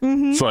dad.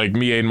 So like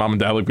me and mom and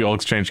dad, like we all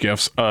exchange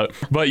gifts.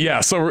 But yeah,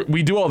 so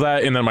we do all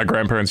that. And then my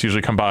grandparents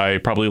usually come by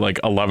probably like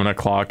 11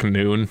 o'clock,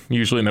 noon,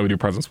 usually. And then we do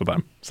presents with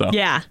them. So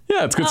yeah,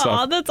 it's good stuff.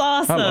 Oh, that's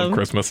awesome. I love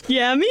Christmas.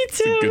 Yeah, me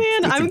too,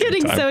 man. I'm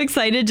getting so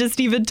excited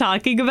just even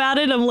talking about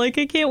it. I'm like,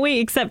 I can't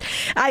wait. Except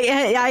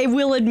I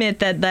will admit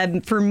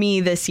that for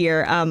me this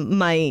year,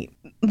 my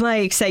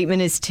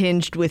excitement is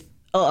tinged with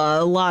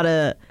a lot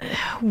of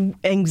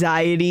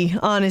anxiety,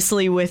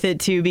 honestly, with it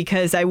too,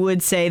 because I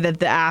would say that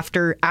the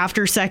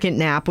after second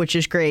nap, which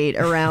is great,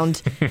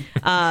 around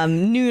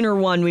noon or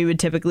 1, we would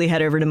typically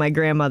head over to my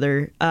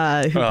grandmother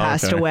who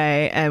passed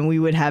away, and we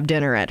would have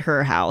dinner at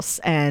her house,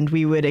 and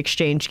we would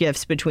exchange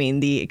gifts between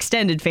the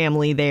extended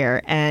family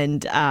there,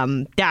 and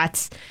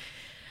that's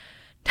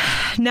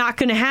not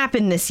going to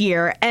happen this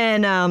year.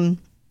 And and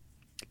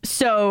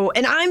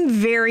I'm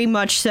very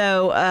much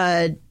so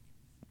a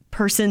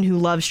person who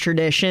loves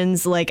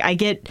traditions. Like, I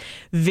get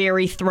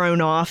very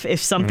thrown off if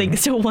something.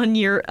 So one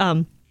year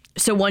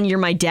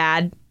my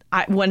dad,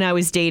 when I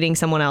was dating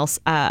someone else,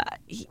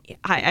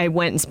 I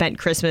went and spent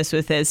Christmas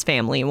with his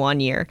family one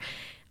year,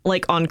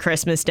 like on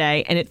Christmas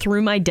Day, and it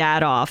threw my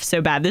dad off so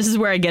bad. This is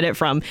where I get it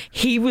from.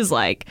 He was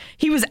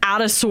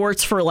out of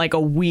sorts for like a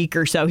week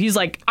or so. He's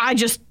like,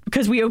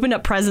 because we opened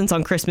up presents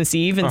on Christmas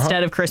Eve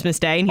instead of Christmas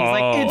Day, and he's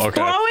like, it's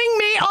throwing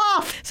me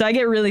off. So I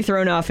get really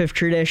thrown off if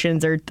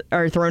traditions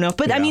are thrown off.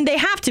 But I mean, they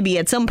have to be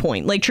at some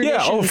point. Like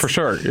traditions. Yeah, for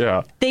sure.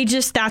 Yeah.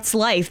 That's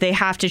life. They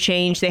have to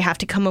change. They have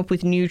to come up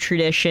with new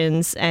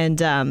traditions.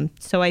 And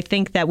so I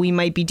think that we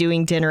might be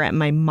doing dinner at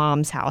my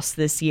mom's house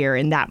this year,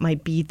 and that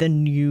might be the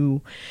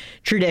new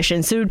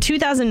tradition. So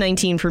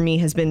 2019 for me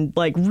has been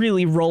like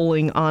really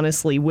rolling,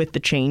 honestly, with the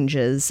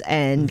changes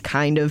and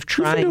kind of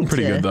trying to. You've been doing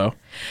pretty good though.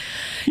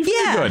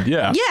 Good,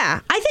 yeah. Yeah,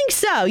 I think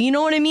so. You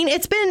know what I mean?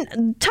 It's been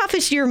the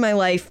toughest year of my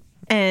life,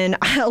 and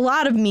a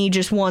lot of me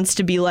just wants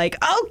to be like,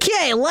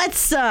 okay,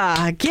 let's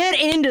get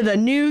into the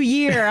new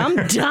year.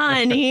 I'm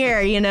done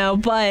here, you know,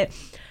 but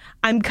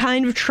I'm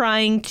kind of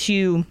trying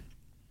to,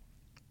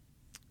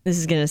 this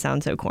is going to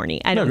sound so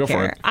corny. I don't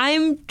care.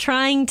 I'm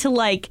trying to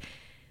like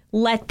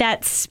let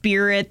that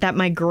spirit that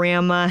my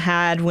grandma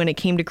had when it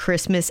came to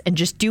Christmas and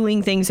just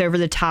doing things over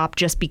the top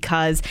just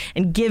because,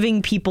 and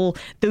giving people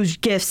those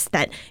gifts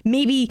that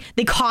maybe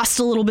they cost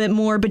a little bit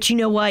more, but you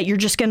know what? You're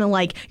just going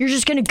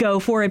to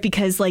go for it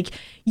because like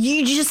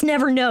you just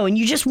never know, and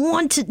you just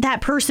want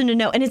that person to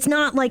know. And it's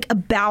not like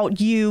about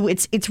you.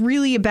 It's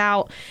really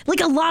about,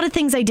 like, a lot of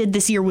things I did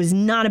this year was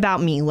not about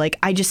me. Like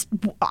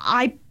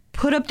I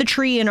put up the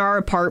tree in our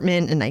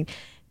apartment, and I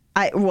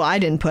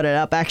didn't put it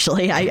up,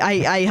 actually.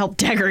 I helped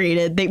decorate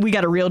it. We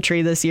got a real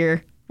tree this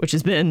year, which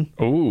has been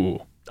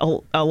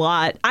a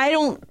lot. I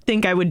don't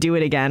think I would do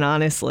it again,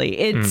 honestly.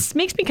 It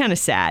makes me kind of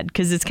sad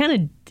because it's you know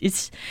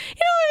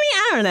what I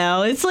mean? I don't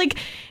know. It's like,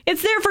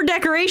 it's there for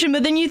decoration,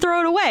 but then you throw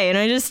it away, and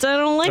I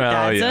don't like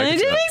that. So it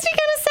just makes me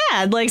kind of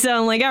sad. Like, so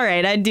I'm like, all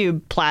right, I'd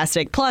do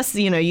plastic. Plus,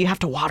 you know, you have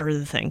to water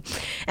the thing.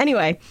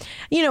 Anyway,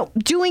 you know,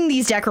 doing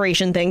these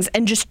decoration things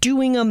and just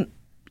doing them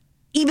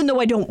even though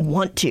I don't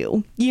want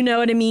to, you know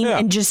what I mean? Yeah.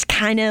 And just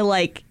kind of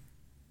like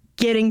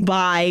getting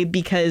by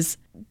because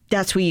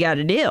that's what you got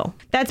to do.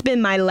 That's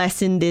been my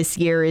lesson this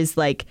year is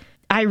like,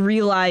 I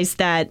realized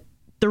that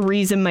the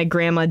reason my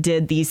grandma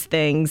did these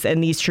things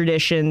and these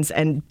traditions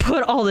and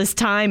put all this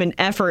time and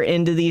effort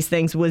into these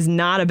things was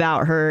not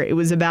about her. It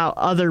was about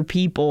other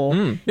people.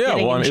 Yeah,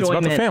 getting well, it's about the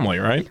enjoyment. family,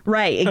 right?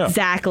 Right, Yeah.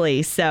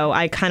 exactly. So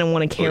I kind of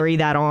want to carry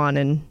that on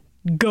and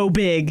go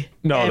big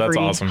No, that's every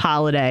awesome.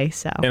 holiday.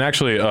 So And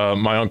actually,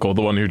 my uncle,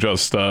 the one who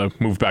just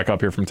moved back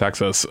up here from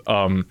Texas,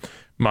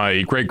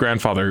 my great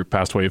grandfather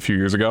passed away a few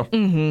years ago.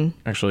 Mm-hmm.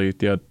 Actually,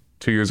 yeah,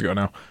 2 years ago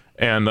now.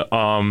 And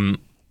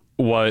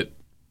what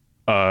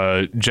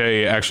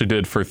Jay actually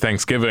did for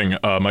Thanksgiving,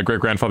 my great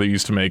grandfather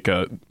used to make.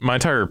 My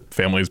entire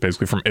family is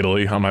basically from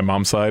Italy on my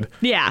mom's side.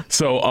 yeah.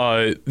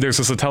 So there's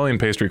this Italian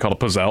pastry called a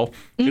pizzelle.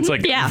 It's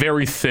like yeah.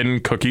 very thin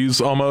cookies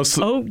almost.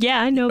 Oh,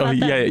 yeah, I know about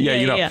that. Yeah,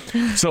 you know.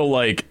 So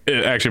like,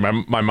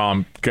 actually, my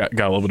mom got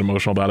a little bit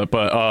emotional about it,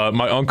 but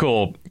my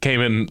uncle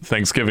came in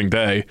Thanksgiving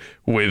Day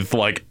with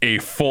like a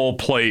full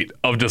plate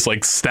of just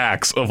like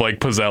stacks of like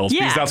pizzelles. Yeah.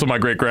 Because that's what my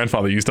great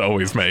grandfather used to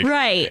always make.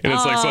 Right. And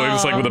it's like, so it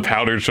was like with the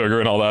powdered sugar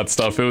and all that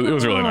stuff. It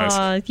was really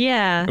nice.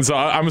 Yeah. And so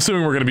I'm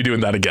assuming we're going to be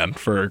doing that again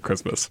for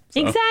Christmas. So.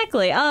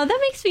 Exactly. Oh, that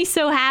makes me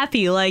so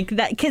happy. Like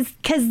that, because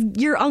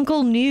your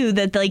uncle knew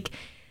that, like,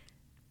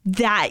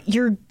 that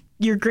your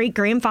great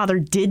grandfather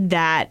did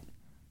that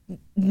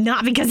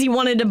not because he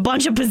wanted a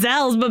bunch of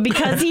pizzelles, but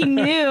because he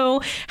knew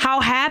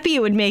how happy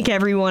it would make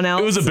everyone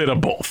else. It was a bit of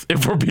both,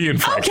 if we're being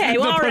frank. Okay,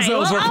 well, the all right.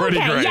 pizzelles were pretty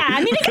great. Yeah,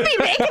 I mean,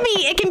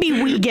 it can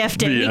be wee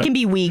gifting. Yeah. It can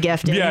be wee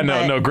gifting. Yeah,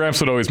 but- no. Gramps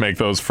would always make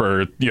those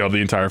for the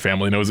entire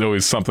family, and it was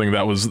always something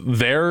that was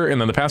there.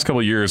 And then the past couple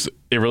of years,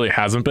 it really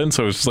hasn't been.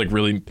 So it was just like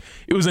really,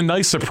 it was a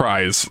nice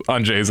surprise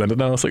on Jay's end.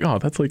 And I was like, oh,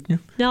 that's like,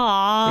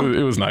 Aw.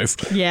 it was nice.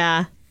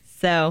 Yeah.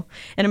 So,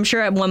 and I'm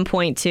sure at one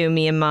point too,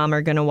 me and Mom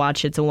are going to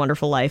watch It's a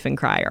Wonderful Life and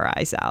cry our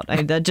eyes out.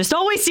 That just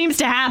always seems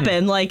to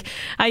happen. Like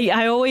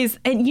I always,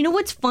 and you know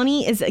what's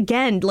funny is,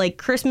 again, like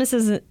Christmas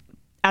isn't,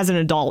 as an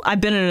adult,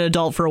 I've been an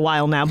adult for a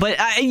while now, but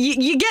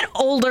you get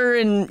older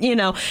and,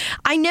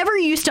 I never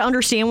used to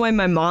understand why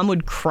my mom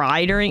would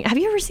cry during, have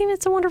you ever seen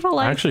It's a Wonderful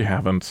Life? I actually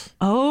haven't.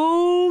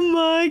 Oh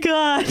my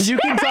gosh. You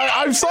can tell.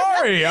 I'm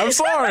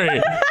sorry.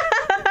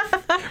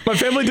 My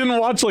family didn't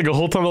watch like a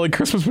whole ton of like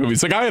Christmas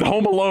movies. Like I had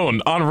Home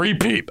Alone on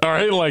repeat. All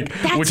right, like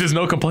which is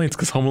no complaints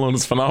because Home Alone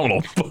is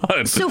phenomenal.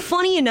 But So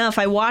funny enough,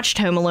 I watched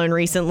Home Alone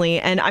recently,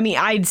 and I mean,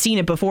 I'd seen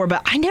it before,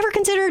 but I never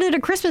considered it a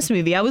Christmas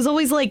movie. I was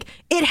always like,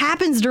 it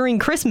happens during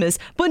Christmas,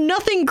 but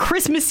nothing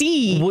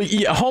Christmassy. well,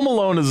 yeah, Home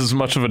Alone is as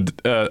much of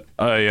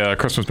a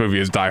Christmas movie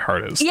as Die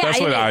Hard is. Yeah, that's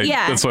the way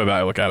that's the way that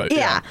I look at it.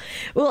 Yeah.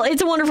 Well,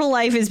 It's a Wonderful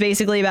Life is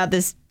basically about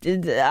this.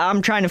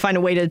 I'm trying to find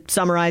a way to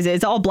summarize it.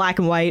 It's all black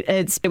and white.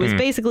 It was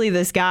basically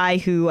this guy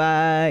who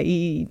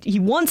he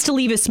wants to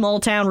leave his small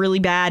town really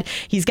bad.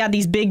 He's got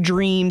these big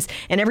dreams,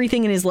 and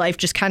everything in his life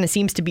just kind of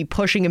seems to be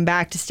pushing him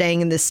back to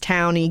staying in this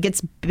town. And he gets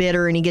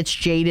bitter and he gets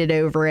jaded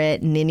over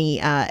it, and then he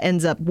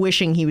ends up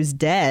wishing he was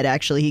dead.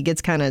 Actually, he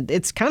gets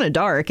it's kind of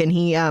dark, and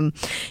he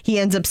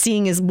ends up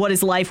seeing what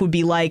his life would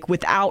be like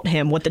without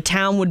him, what the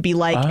town would be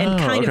like, and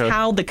kind of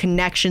how the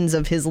connections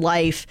of his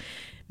life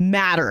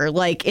matter,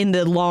 like in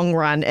the long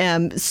run.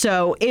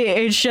 So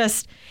it's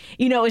just,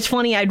 it's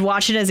funny. I'd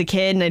watch it as a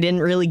kid and I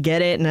didn't really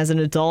get it, and as an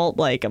adult,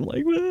 like I'm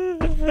like,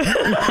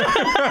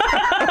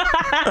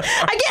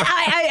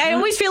 I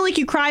always feel like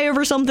you cry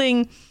over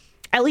something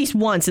at least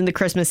once in the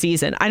Christmas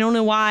season. I don't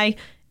know why.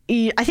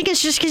 I think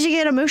it's just because you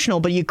get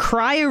emotional, but you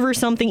cry over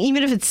something,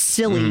 even if it's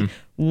silly,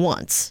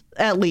 once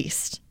at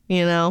least.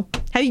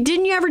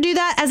 Didn't you ever do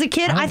that as a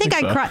kid? I think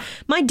I cried.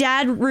 My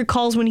dad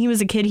recalls when he was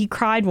a kid, he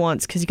cried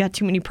once because he got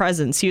too many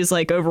presents. He was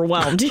like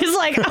overwhelmed. He's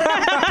like, I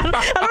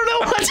don't know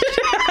what to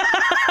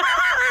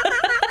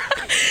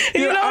do.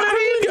 You know what I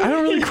mean? I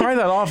don't really cry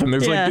that often.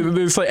 There's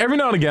like every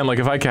now and again, like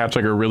if I catch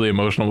like a really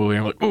emotional movie,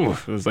 I'm like, ooh,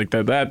 it's like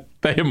that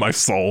hit my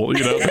soul,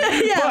 Yeah. But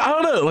I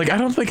don't know. Like I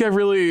don't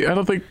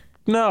think.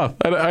 No,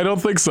 I don't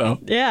think so.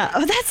 Yeah.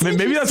 Oh, that's Maybe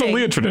that's a interesting.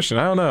 Leah tradition.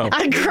 I don't know.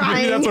 I'm crying.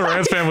 Maybe that's a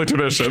Rance family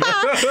tradition.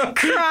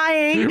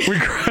 Crying. We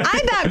cry.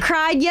 I about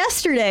cried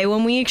yesterday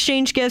when we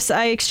exchanged gifts.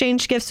 I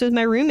exchanged gifts with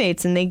my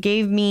roommates, and they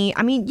gave me,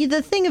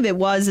 the thing of it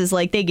is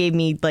like they gave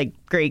me like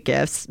great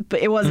gifts, but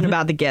it wasn't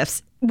about the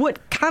gifts.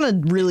 What kind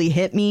of really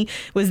hit me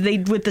was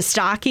with the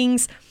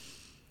stockings,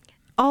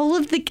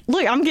 look,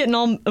 I'm getting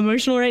all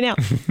emotional right now.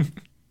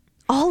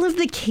 All of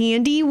the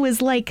candy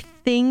was like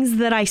things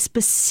that I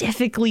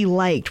specifically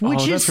liked, which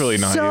that's is really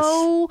nice.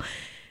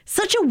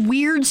 such a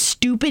weird,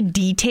 stupid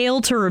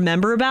detail to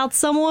remember about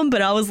someone.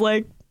 But I was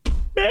like,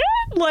 man,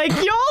 like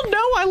y'all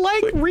know I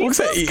like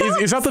Reese's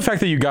cups. It's not the fact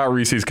that you got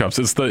Reese's cups.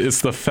 It's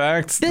the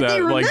fact that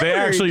they like they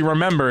remembered. actually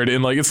remembered,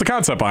 and like it's the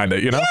concept behind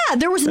it. Yeah,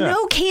 there was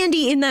no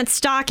candy in that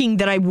stocking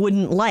that I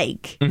wouldn't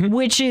like,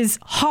 which is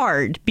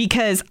hard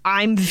because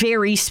I'm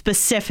very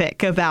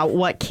specific about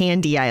what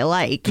candy I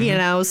like,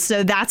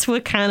 so that's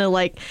what kind of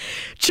like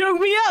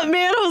choked me up,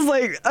 man. I was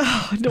like,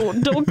 oh,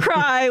 don't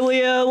cry,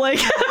 Leah. Like,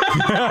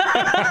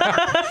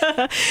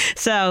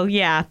 so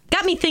yeah,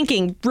 got me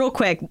thinking real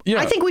quick. Yeah.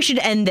 I think we should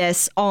end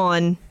this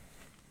on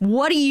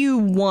what do you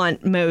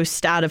want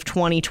most out of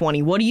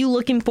 2020? What are you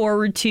looking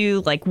forward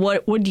to? Like,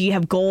 what do you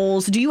have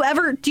goals? Do you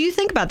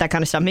think about that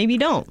kind of stuff? Maybe you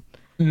don't.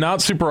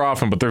 Not super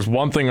often, but there's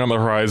one thing on the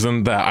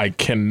horizon that I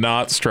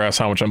cannot stress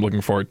how much I'm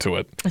looking forward to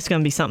it. It's going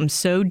to be something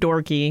so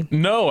dorky.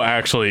 No,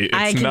 actually,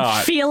 it's not. I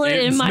can feel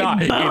it in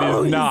my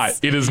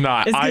bones. It is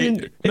not. It is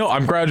not. No,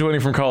 I'm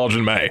graduating from college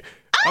in May.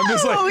 I'm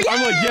just like,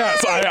 I'm like,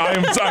 yes,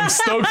 I'm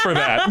stoked for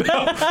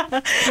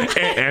that.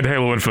 and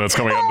Halo Infinite's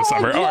coming out in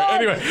December. All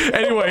right,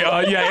 anyway,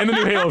 yeah, and the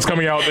new Halo's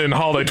coming out in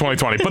holiday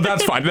 2020, but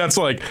that's fine. That's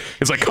like,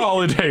 it's like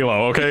college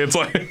Halo, okay? It's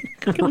like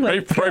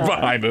right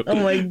behind it. Oh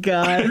my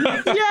God.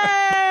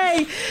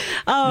 Yay!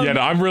 Yeah, no,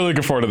 I'm really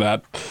looking forward to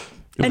that.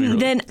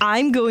 And then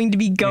I'm going to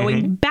be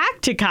going back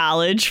to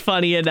college,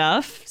 funny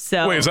enough.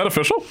 So wait, is that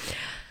official?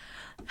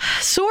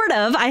 Sort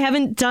of. I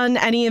haven't done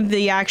any of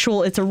the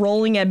actual, it's a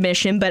rolling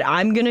admission, but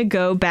I'm going to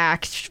go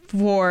back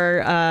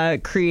for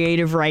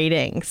creative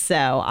writing.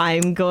 So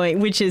I'm going,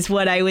 which is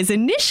what I was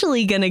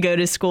initially going to go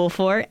to school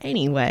for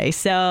anyway.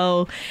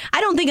 So I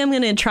don't think I'm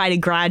going to try to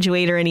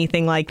graduate or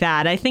anything like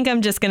that. I think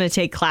I'm just going to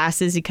take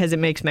classes because it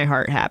makes my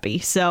heart happy.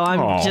 So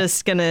I'm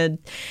just going to,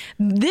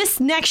 this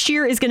next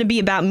year is going to be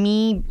about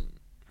me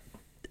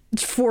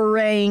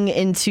foraying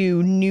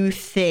into new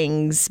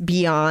things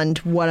beyond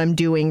what I'm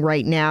doing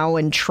right now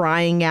and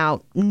trying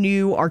out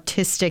new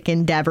artistic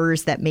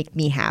endeavors that make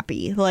me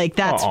happy. Like,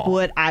 that's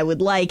what I would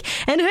like.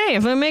 And hey,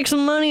 if I make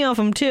some money off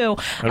them too,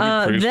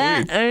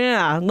 that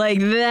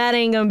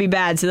ain't gonna be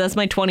bad. So that's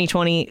my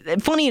 2020.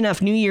 Funny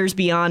enough, New Year's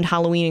beyond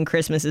Halloween and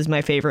Christmas is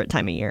my favorite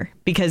time of year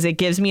because it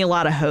gives me a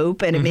lot of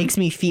hope and it makes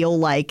me feel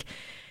like,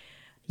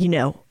 you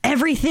know,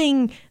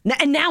 everything,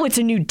 and now it's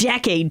a new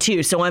decade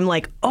too. So I'm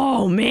like,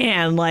 oh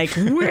man, like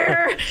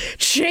we're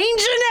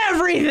changing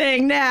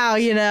everything now,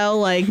 you know,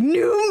 like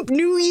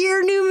new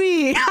year, new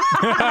me.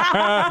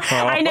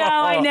 I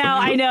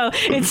know.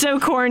 It's so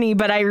corny,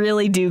 but I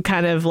really do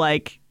kind of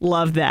like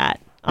love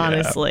that,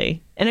 honestly. Yeah.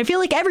 And I feel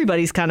like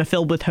everybody's kind of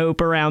filled with hope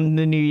around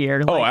the new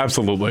year. Like,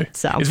 absolutely.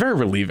 So it's very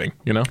relieving,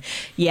 you know?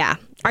 Yeah.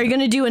 Are you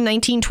going to do a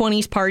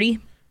 1920s party?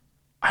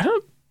 I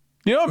don't,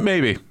 you know,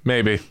 maybe.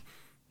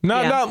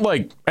 Not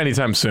like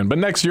anytime soon, but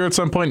next year at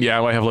some point,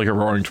 yeah, I have like a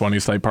Roaring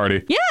 20s type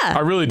party. Yeah. I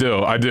really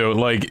do. I do.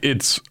 Like,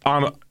 it's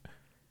on,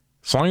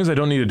 as long as I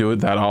don't need to do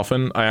it that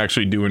often, I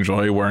actually do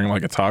enjoy wearing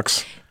like a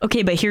tux.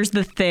 Okay, but here's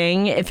the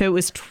thing. If it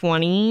was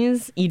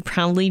 20s, you'd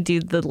probably do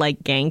the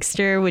like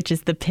gangster, which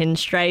is the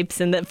pinstripes.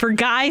 And that for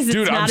guys, it's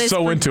dude, not I'm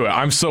so into it.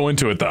 I'm so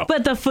into it though.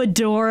 But the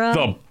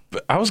fedora.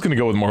 I was going to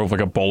go with more of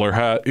like a bowler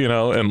hat, you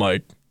know, and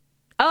like.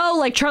 Oh,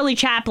 like Charlie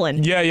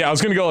Chaplin. Yeah. I was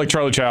going to go like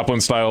Charlie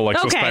Chaplin style, like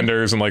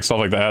suspenders and like stuff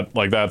like that.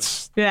 Like I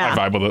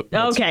vibe with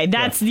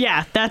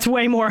it. That's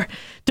way more.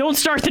 Don't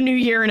start the new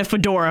year in a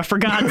fedora, for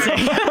God's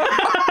sake.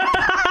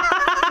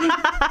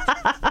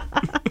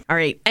 All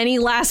right. Any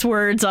last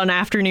words on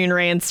Afternoon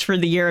Rants for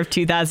the year of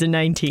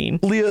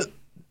 2019? Leah,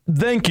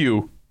 thank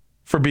you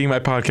for being my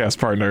podcast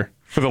partner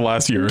for the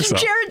last year or so.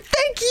 Jared,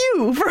 thank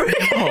you for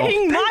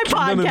being my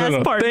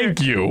podcast partner.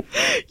 Thank you.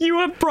 You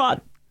have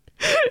brought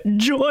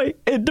joy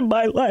into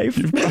my life.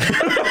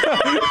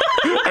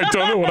 I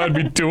don't know what I'd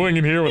be doing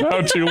in here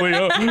without you,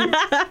 Leah.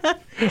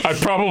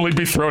 I'd probably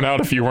be thrown out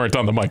if you weren't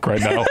on the mic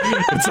right now.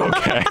 It's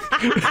okay.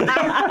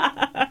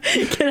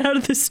 Get out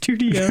of the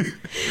studio.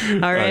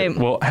 All right.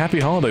 Well,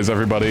 happy holidays,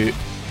 everybody.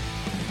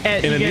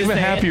 And an even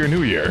happier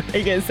new year. Are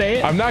you going to say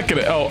it? I'm not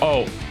going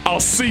to. I'll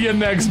see you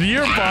next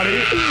year,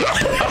 buddy.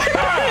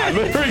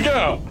 There we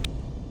go.